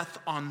death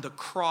on the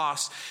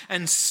cross.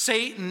 And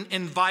Satan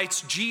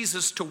invites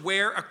Jesus to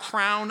wear a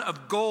crown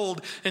of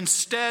gold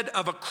instead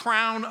of a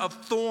crown of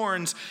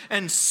thorns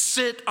and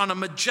sit on a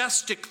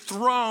majestic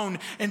throne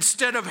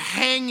instead of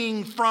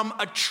hanging from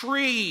a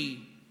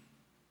tree.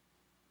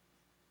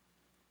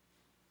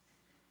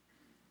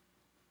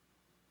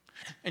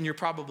 And you're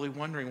probably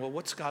wondering, well,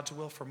 what's God's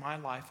will for my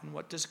life? And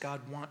what does God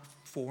want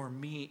for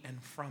me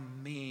and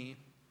from me?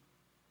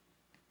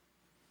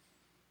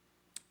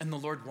 And the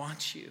Lord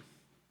wants you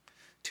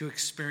to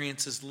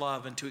experience his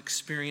love and to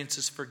experience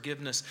his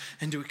forgiveness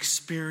and to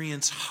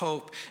experience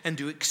hope and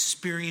to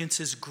experience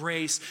his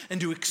grace and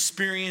to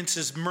experience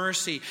his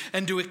mercy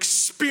and to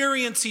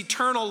experience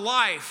eternal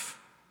life.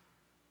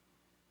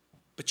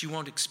 But you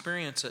won't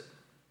experience it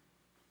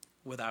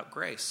without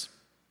grace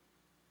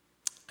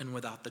and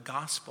without the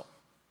gospel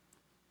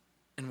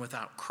and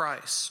without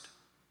Christ.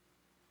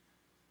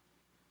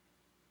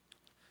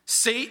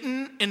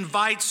 Satan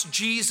invites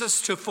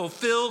Jesus to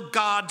fulfill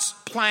God's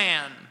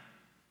plan.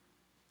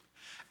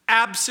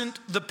 Absent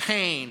the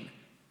pain,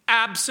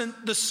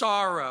 absent the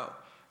sorrow,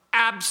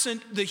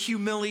 absent the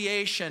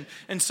humiliation.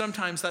 And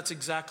sometimes that's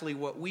exactly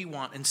what we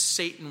want, and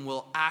Satan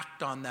will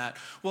act on that.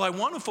 Well, I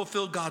want to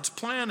fulfill God's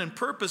plan and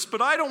purpose,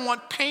 but I don't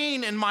want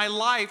pain in my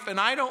life, and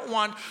I don't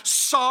want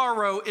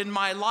sorrow in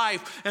my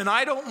life, and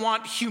I don't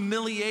want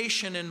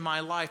humiliation in my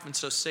life. And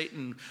so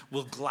Satan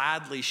will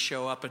gladly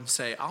show up and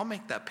say, I'll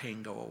make that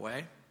pain go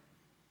away.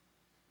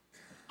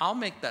 I'll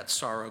make that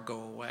sorrow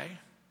go away.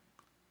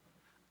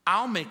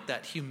 I'll make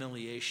that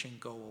humiliation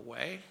go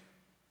away.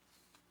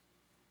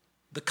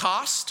 The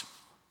cost?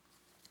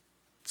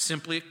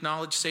 Simply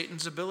acknowledge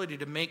Satan's ability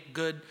to make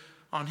good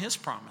on his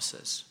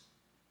promises.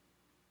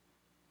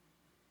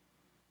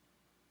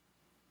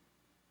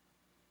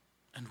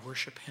 And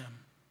worship him.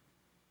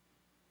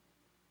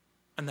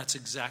 And that's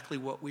exactly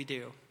what we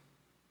do.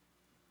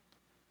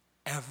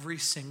 Every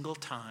single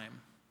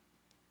time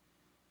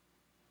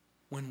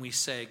when we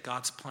say,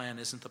 God's plan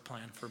isn't the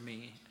plan for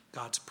me,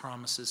 God's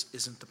promises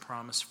isn't the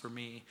promise for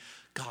me,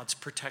 God's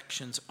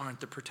protections aren't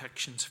the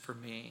protections for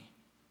me,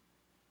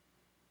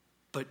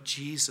 But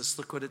Jesus,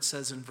 look what it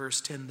says in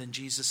verse 10. Then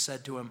Jesus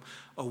said to him,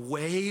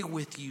 "Away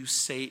with you,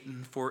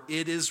 Satan, for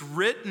it is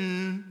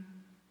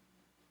written,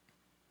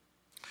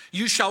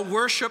 you shall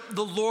worship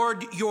the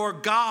Lord your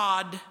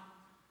God,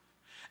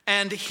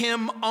 and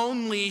him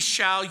only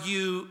shall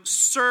you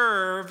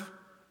serve."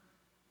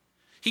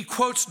 He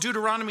quotes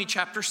Deuteronomy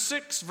chapter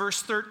 6,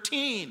 verse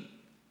 13.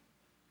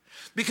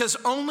 Because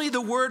only the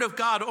Word of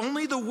God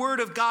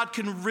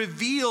can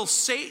reveal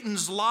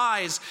Satan's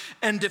lies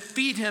and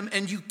defeat him.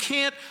 And you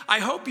can't, I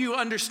hope you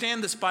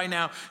understand this by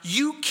now,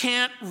 you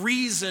can't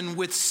reason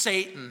with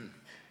Satan.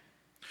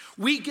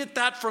 We get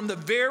that from the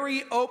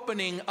very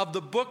opening of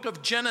the book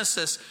of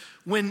Genesis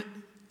when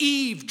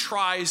Eve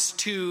tries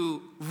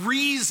to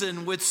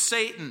reason with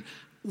Satan.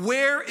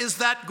 Where is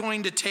that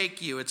going to take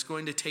you? It's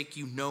going to take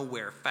you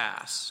nowhere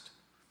fast.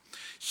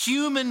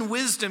 Human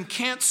wisdom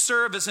can't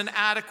serve as an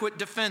adequate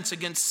defense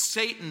against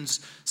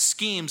Satan's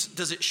schemes.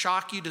 Does it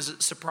shock you? Does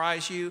it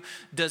surprise you?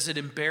 Does it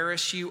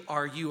embarrass you?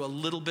 Are you a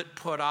little bit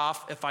put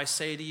off if I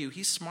say to you,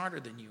 he's smarter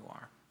than you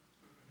are?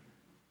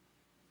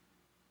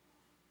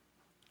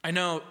 I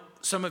know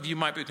some of you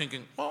might be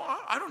thinking, well,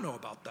 I don't know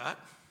about that.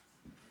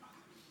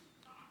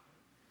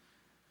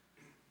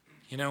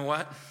 You know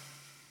what?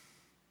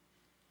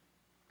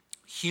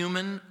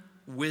 Human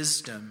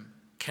wisdom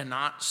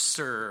cannot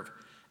serve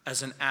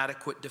as an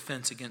adequate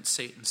defense against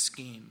Satan's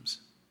schemes.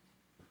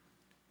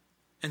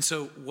 And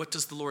so what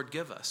does the Lord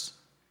give us?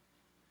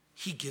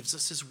 He gives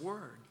us his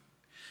word.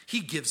 He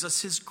gives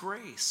us his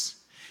grace.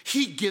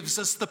 He gives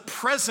us the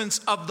presence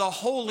of the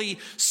Holy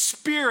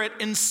Spirit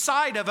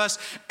inside of us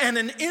and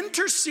an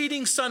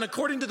interceding Son,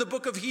 according to the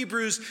book of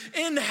Hebrews,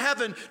 in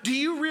heaven. Do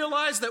you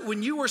realize that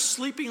when you were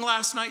sleeping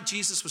last night,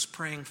 Jesus was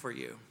praying for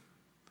you?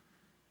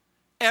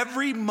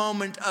 Every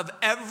moment of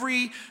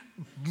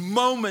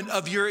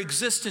your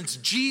existence,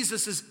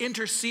 Jesus is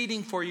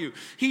interceding for you.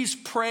 He's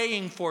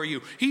praying for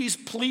you. He's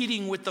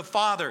pleading with the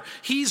Father.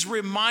 He's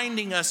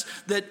reminding us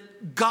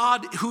that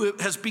God, who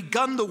has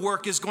begun the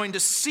work, is going to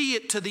see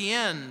it to the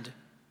end.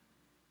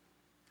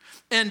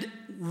 And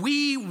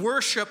we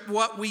worship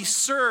what we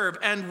serve,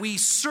 and we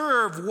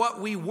serve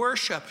what we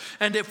worship.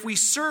 And if we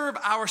serve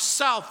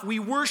ourselves, we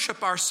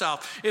worship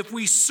ourselves. If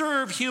we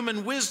serve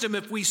human wisdom,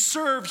 if we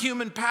serve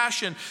human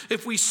passion,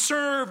 if we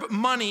serve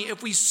money,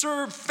 if we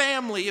serve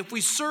family, if we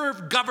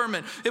serve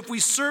government, if we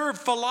serve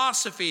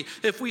philosophy,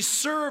 if we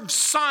serve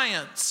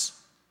science,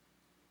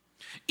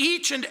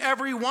 each and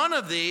every one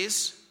of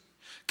these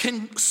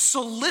can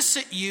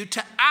solicit you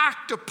to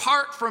act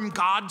apart from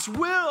God's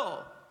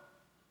will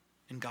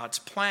and God's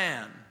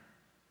plan.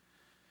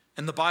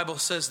 And the Bible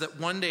says that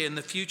one day in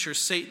the future,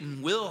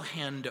 Satan will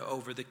hand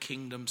over the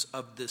kingdoms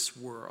of this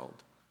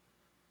world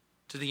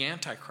to the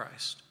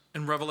Antichrist.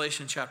 In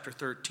Revelation chapter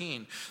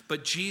 13.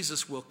 But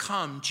Jesus will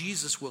come,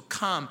 Jesus will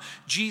come,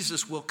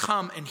 Jesus will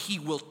come, and he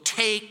will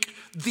take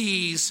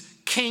these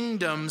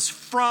kingdoms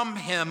from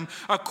him.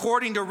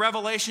 According to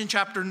Revelation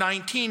chapter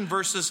 19,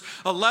 verses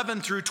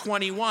 11 through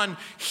 21,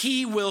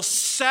 he will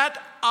set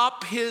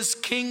up his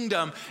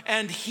kingdom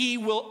and he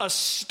will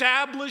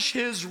establish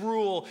his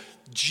rule.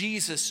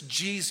 Jesus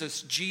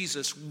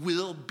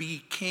will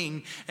be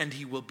king, and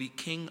he will be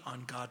king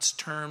on God's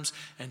terms,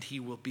 and he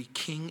will be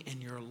king in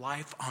your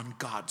life on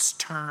God's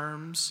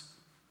terms.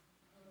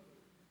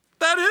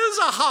 That is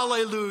a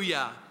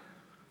hallelujah.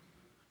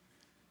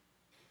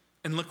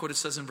 And look what it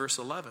says in verse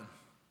 11.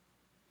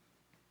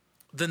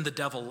 Then the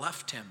devil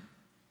left him,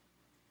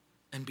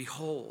 and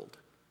behold,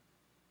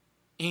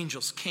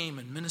 angels came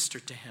and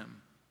ministered to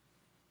him.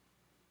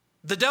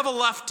 The devil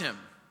left him.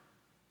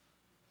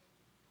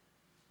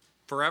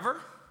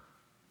 Forever?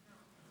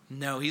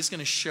 No, he's going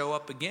to show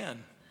up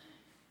again.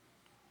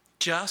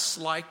 Just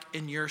like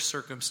in your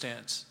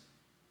circumstance.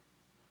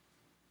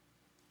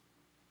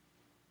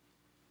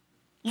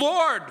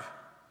 Lord,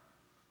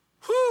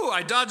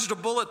 I dodged a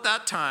bullet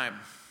that time.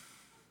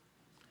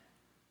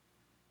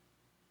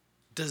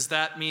 Does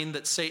that mean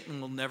that Satan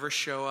will never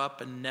show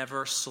up and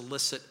never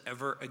solicit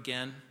ever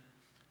again?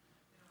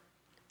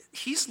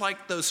 He's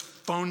like those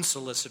phone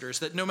solicitors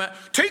that no matter,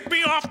 take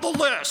me off the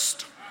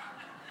list.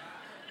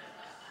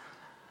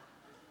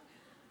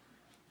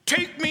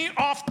 Take me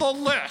off the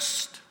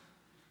list.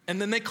 And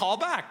then they call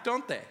back,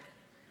 don't they?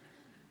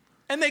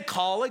 And they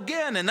call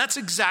again. And that's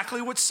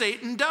exactly what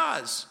Satan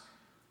does.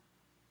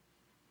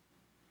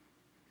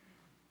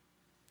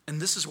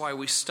 And this is why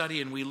we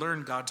study and we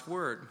learn God's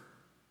word.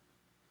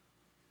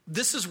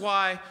 This is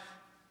why,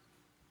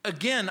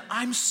 again,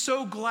 I'm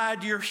so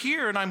glad you're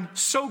here, and I'm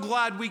so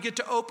glad we get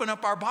to open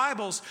up our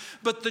Bibles.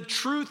 But the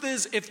truth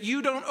is, if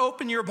you don't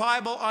open your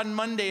Bible on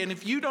Monday, and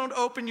if you don't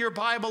open your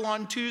Bible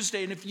on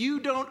Tuesday, and if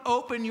you don't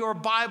open your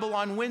Bible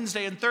on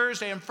Wednesday and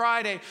Thursday and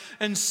Friday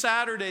and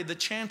Saturday, the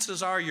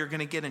chances are you're going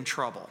to get in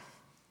trouble.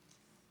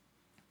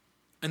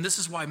 And this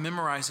is why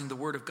memorizing the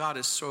word of God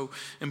is so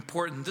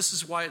important. This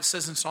is why it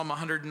says in Psalm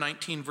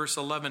 119, verse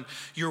 11,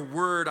 your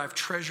word I've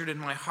treasured in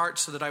my heart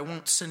so that I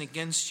won't sin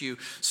against you.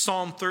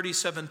 Psalm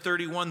 37,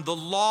 31, the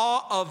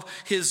law of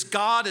his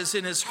God is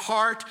in his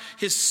heart.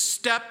 His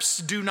steps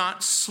do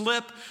not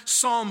slip.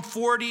 Psalm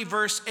 40,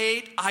 verse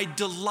 8, I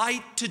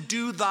delight to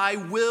do thy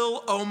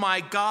will, O my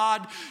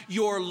God.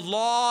 Your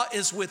law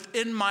is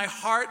within my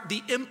heart.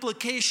 The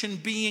implication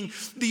being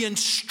the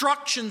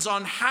instructions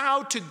on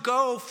how to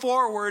go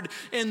forward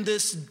in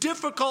this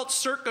difficult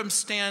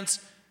circumstance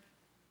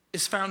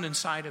is found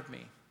inside of me.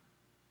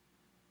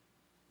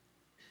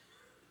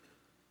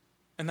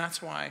 And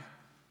that's why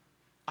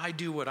I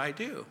do what I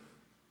do.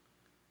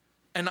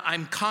 And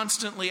I'm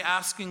constantly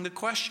asking the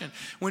question.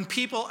 When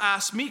people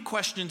ask me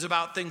questions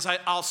about things,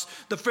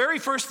 the very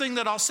first thing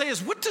that I'll say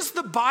is, what does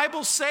the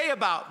Bible say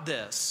about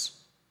this?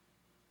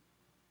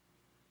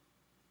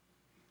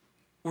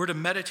 We're to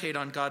meditate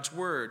on God's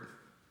word,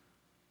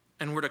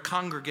 and we're to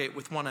congregate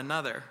with one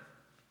another.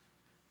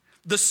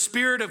 The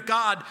Spirit of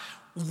God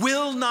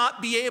will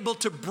not be able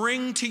to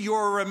bring to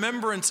your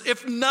remembrance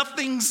if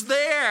nothing's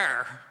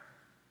there.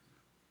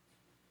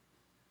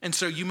 And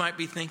so you might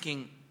be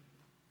thinking,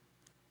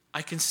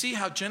 I can see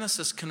how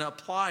Genesis can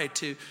apply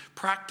to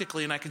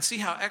practically, and I can see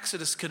how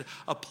Exodus could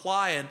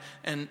apply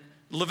and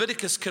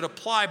Leviticus could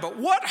apply, but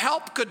what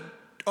help could,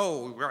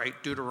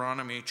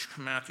 Deuteronomy,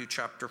 Matthew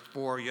chapter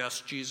 4,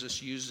 yes,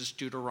 Jesus uses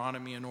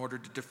Deuteronomy in order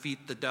to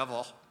defeat the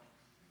devil.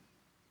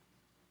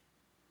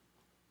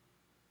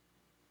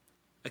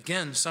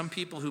 Again, some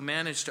people who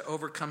manage to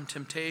overcome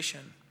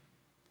temptation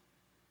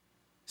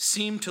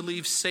seem to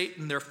leave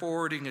Satan their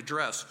forwarding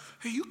address.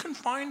 Hey, you can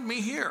find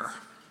me here.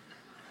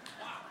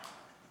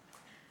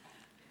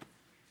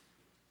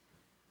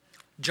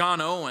 John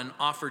Owen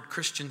offered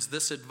Christians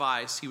this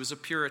advice. He was a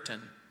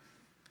Puritan.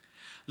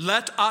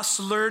 Let us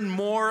learn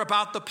more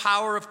about the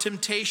power of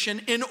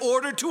temptation in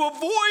order to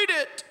avoid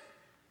it.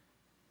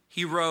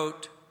 He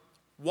wrote,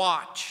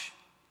 watch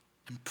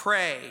and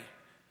pray.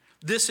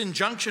 This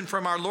injunction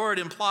from our Lord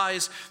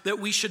implies that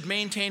we should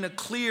maintain a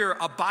clear,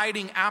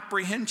 abiding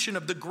apprehension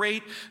of the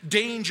great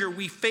danger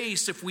we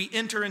face if we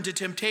enter into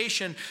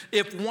temptation.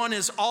 If one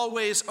is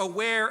always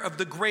aware of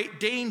the great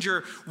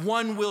danger,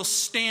 one will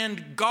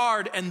stand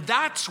guard. And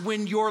that's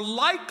when you're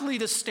likely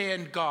to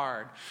stand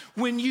guard.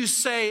 When you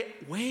say,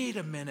 wait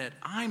a minute,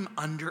 I'm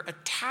under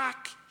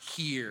attack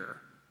here.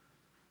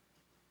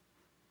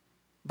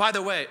 By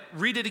the way,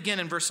 read it again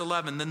in verse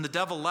 11. Then the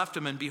devil left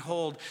him, and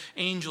behold,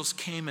 angels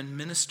came and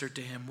ministered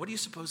to him. What do you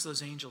suppose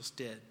those angels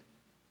did?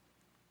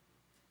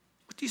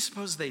 What do you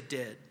suppose they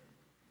did?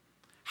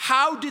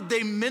 How did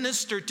they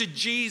minister to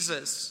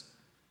Jesus?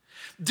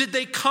 Did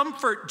they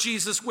comfort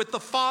Jesus with the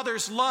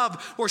Father's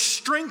love or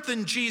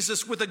strengthen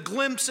Jesus with a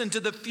glimpse into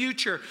the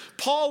future?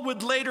 Paul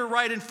would later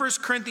write in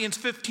 1 Corinthians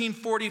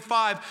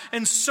 15:45,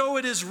 and so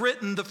it is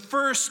written, the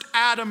first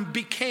Adam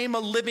became a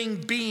living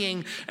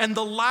being, and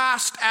the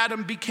last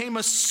Adam became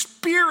a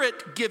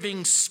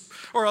spirit-giving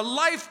or a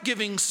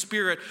life-giving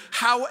spirit.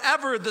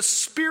 However, the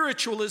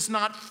spiritual is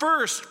not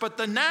first, but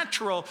the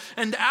natural,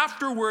 and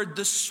afterward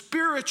the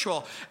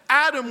spiritual.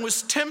 Adam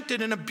was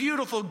tempted in a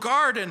beautiful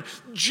garden,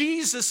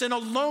 Jesus in a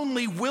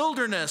lonely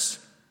wilderness.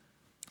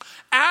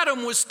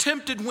 Adam was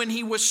tempted when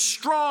he was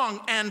strong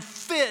and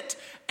fit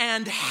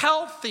and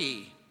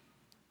healthy.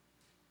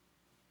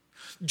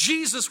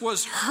 Jesus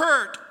was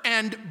hurt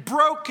and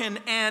broken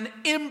and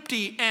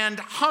empty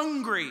and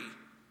hungry.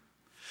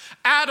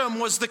 Adam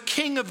was the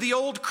king of the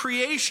old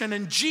creation,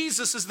 and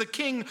Jesus is the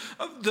king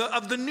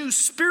of the new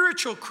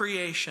spiritual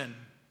creation.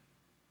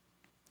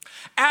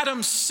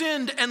 Adam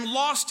sinned and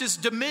lost his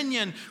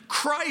dominion.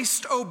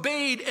 Christ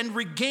obeyed and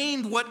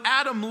regained what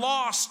Adam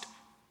lost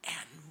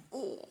and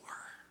more.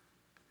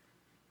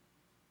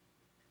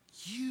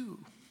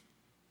 You.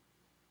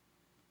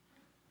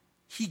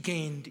 He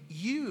gained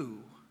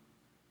you.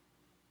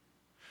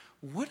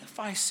 What if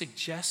I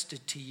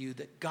suggested to you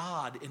that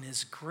God, in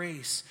his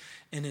grace,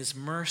 in his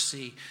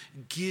mercy,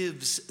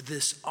 gives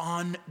this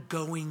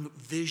ongoing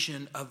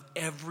vision of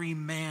every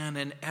man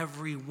and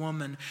every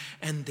woman,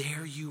 and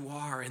there you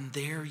are, and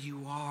there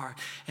you are,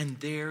 and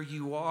there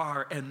you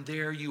are, and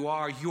there you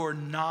are. You're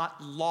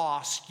not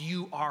lost.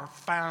 You are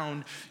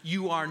found.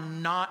 You are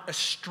not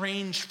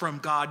estranged from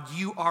God.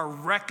 You are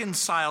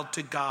reconciled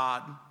to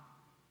God.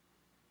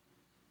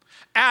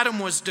 Adam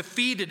was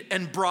defeated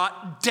and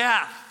brought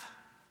death.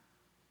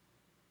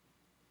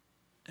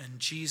 And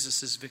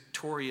Jesus is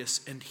victorious,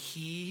 and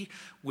he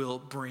will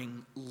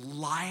bring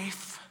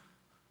life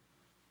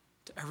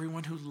to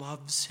everyone who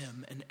loves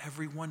him and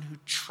everyone who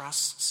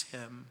trusts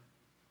him.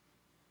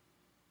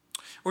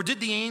 Or did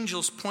the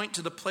angels point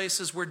to the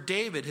places where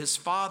David, his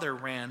father,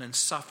 ran and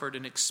suffered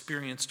and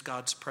experienced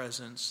God's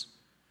presence?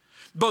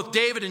 Both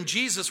David and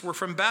Jesus were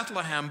from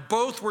Bethlehem.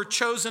 Both were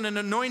chosen and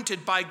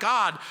anointed by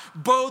God.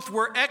 Both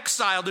were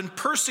exiled and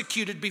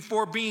persecuted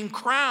before being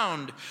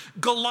crowned.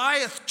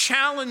 Goliath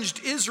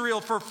challenged Israel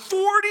for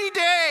 40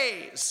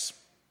 days.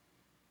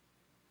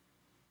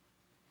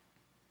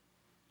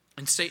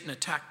 And Satan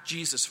attacked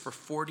Jesus for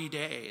 40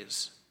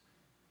 days.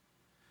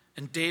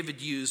 And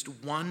David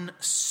used 1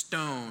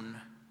 stone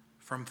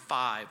from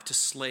 5 to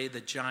slay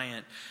the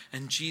giant.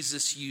 And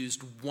Jesus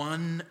used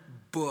 1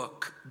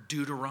 book,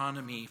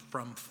 Deuteronomy,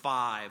 from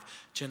 5.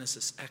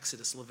 Genesis,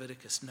 Exodus,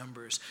 Leviticus,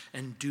 Numbers,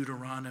 and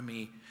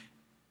Deuteronomy.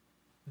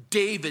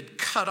 David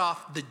cut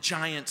off the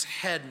giant's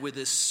head with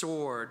his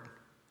sword.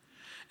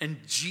 And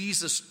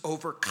Jesus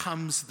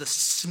overcomes the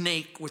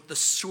snake with the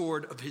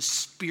sword of his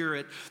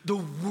Spirit, the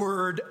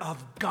Word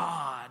of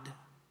God.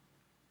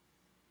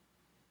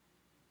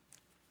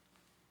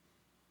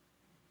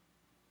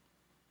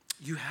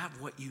 You have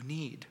what you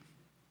need.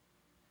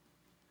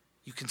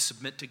 You can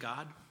submit to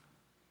God.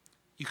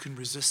 You can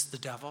resist the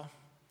devil.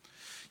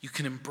 You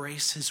can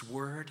embrace his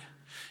word.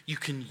 You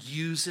can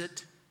use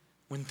it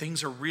when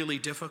things are really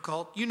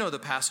difficult. You know the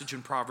passage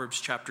in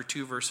Proverbs chapter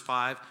 2, verse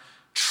 5.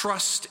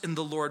 Trust in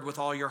the Lord with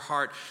all your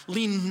heart.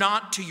 Lean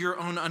not to your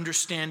own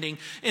understanding.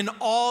 In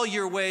all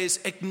your ways,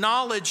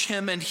 acknowledge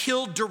him and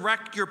he'll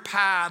direct your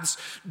paths.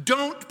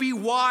 Don't be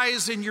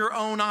wise in your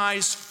own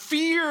eyes.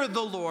 Fear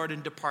the Lord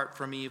and depart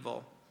from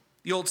evil.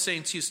 The old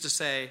saints used to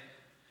say,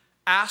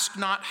 ask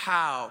not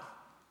how,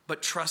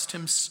 but trust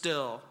him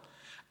still.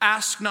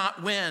 Ask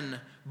not when,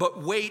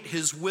 but wait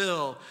his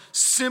will.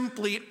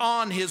 Simply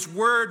on his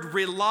word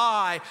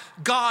rely.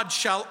 God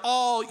shall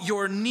all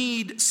your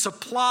need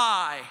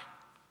supply.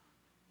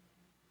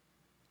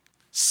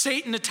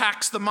 Satan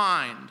attacks the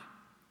mind.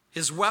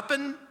 His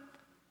weapon,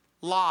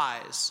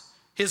 lies.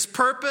 His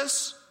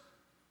purpose,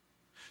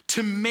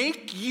 to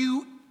make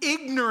you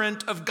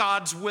ignorant of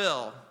God's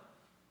will.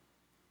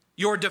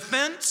 Your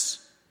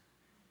defense,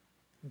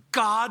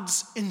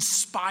 God's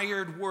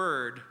inspired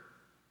word.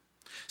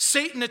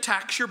 Satan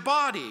attacks your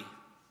body.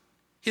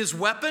 His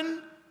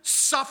weapon,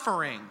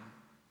 suffering.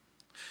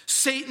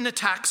 Satan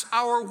attacks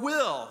our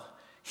will.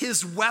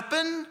 His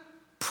weapon,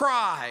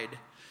 pride.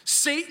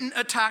 Satan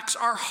attacks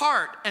our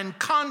heart and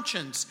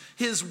conscience.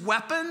 His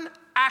weapon,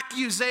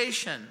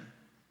 accusation.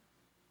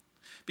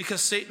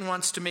 Because Satan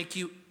wants to make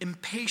you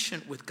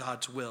impatient with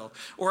God's will,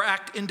 or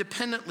act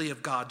independently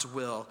of God's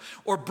will,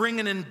 or bring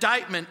an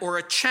indictment or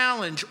a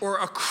challenge or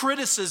a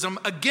criticism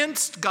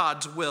against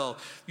God's will.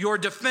 Your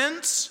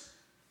defense,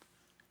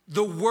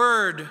 the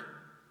word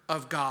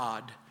of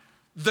God,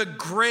 the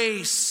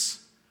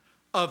grace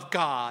of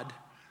God,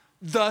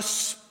 the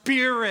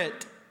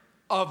Spirit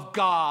of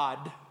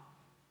God,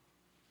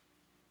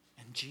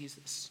 and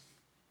Jesus.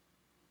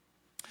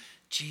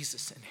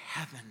 Jesus in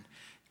heaven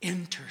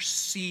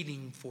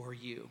interceding for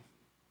you.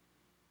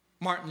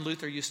 Martin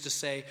Luther used to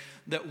say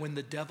that when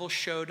the devil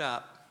showed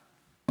up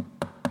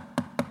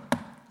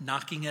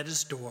knocking at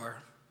his door,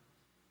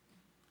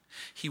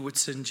 he would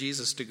send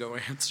Jesus to go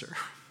answer.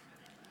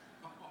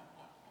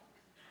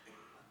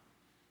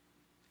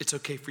 It's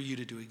okay for you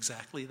to do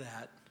exactly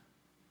that.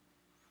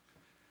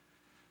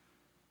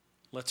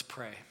 Let's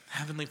pray.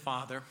 Heavenly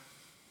Father,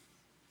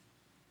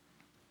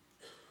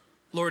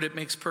 Lord, it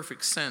makes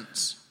perfect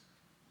sense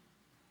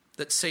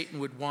that Satan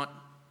would want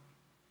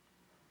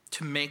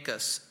to make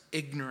us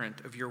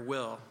ignorant of your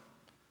will,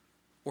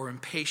 or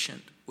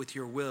impatient with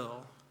your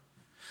will,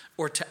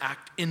 or to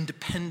act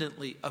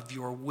independently of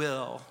your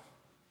will.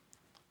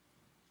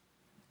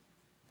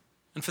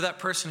 And for that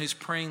person who's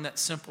praying that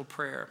simple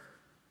prayer,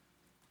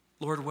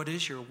 Lord, what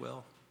is your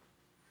will?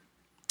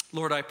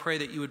 Lord, I pray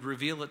that you would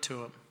reveal it to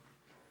them,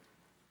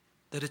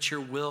 that it's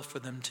your will for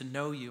them to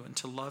know you and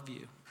to love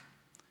you.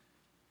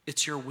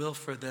 It's your will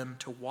for them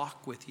to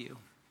walk with you.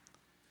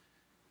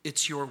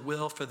 It's your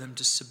will for them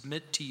to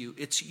submit to you.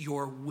 It's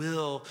your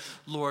will,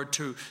 Lord,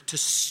 to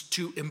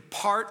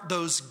impart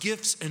those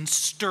gifts and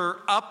stir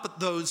up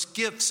those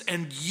gifts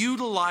and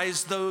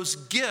utilize those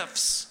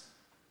gifts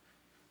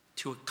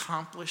to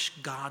accomplish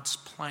God's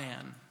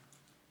plan.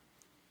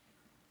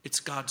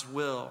 It's God's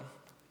will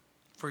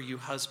for you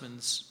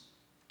husbands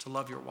to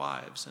love your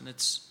wives, and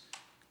it's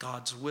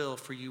God's will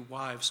for you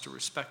wives to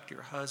respect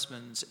your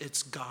husbands.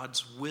 It's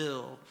God's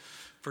will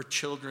for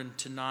children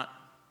to not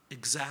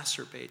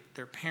exacerbate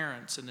their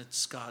parents, and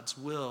it's God's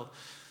will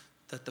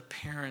that the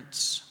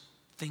parents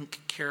think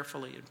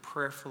carefully and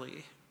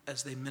prayerfully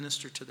as they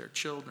minister to their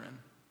children.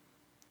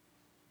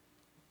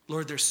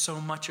 Lord, there's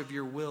so much of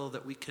your will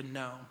that we can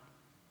know,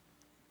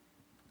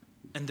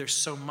 and there's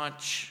so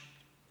much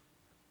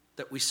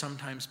that we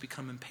sometimes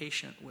become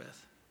impatient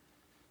with.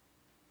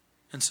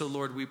 And so,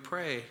 Lord, we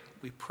pray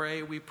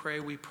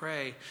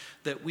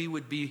that we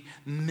would be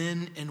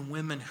men and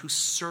women who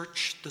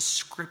search the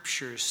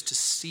scriptures to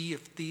see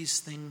if these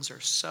things are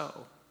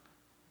so.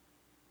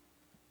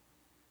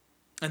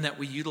 And that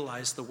we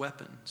utilize the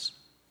weapons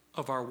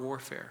of our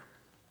warfare,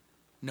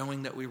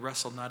 knowing that we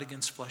wrestle not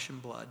against flesh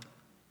and blood,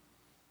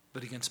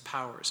 but against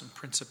powers and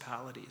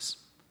principalities.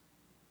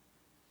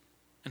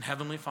 And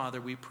Heavenly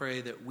Father, we pray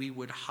that we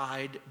would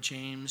hide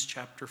James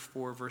chapter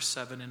 4, verse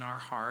 7 in our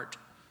heart.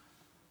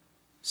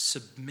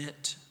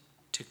 Submit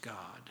to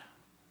God.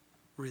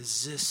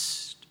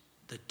 Resist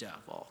the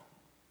devil,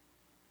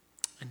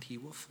 and he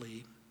will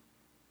flee.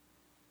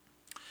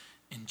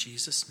 In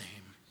Jesus'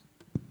 name,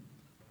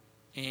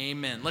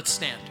 amen. Let's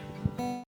stand.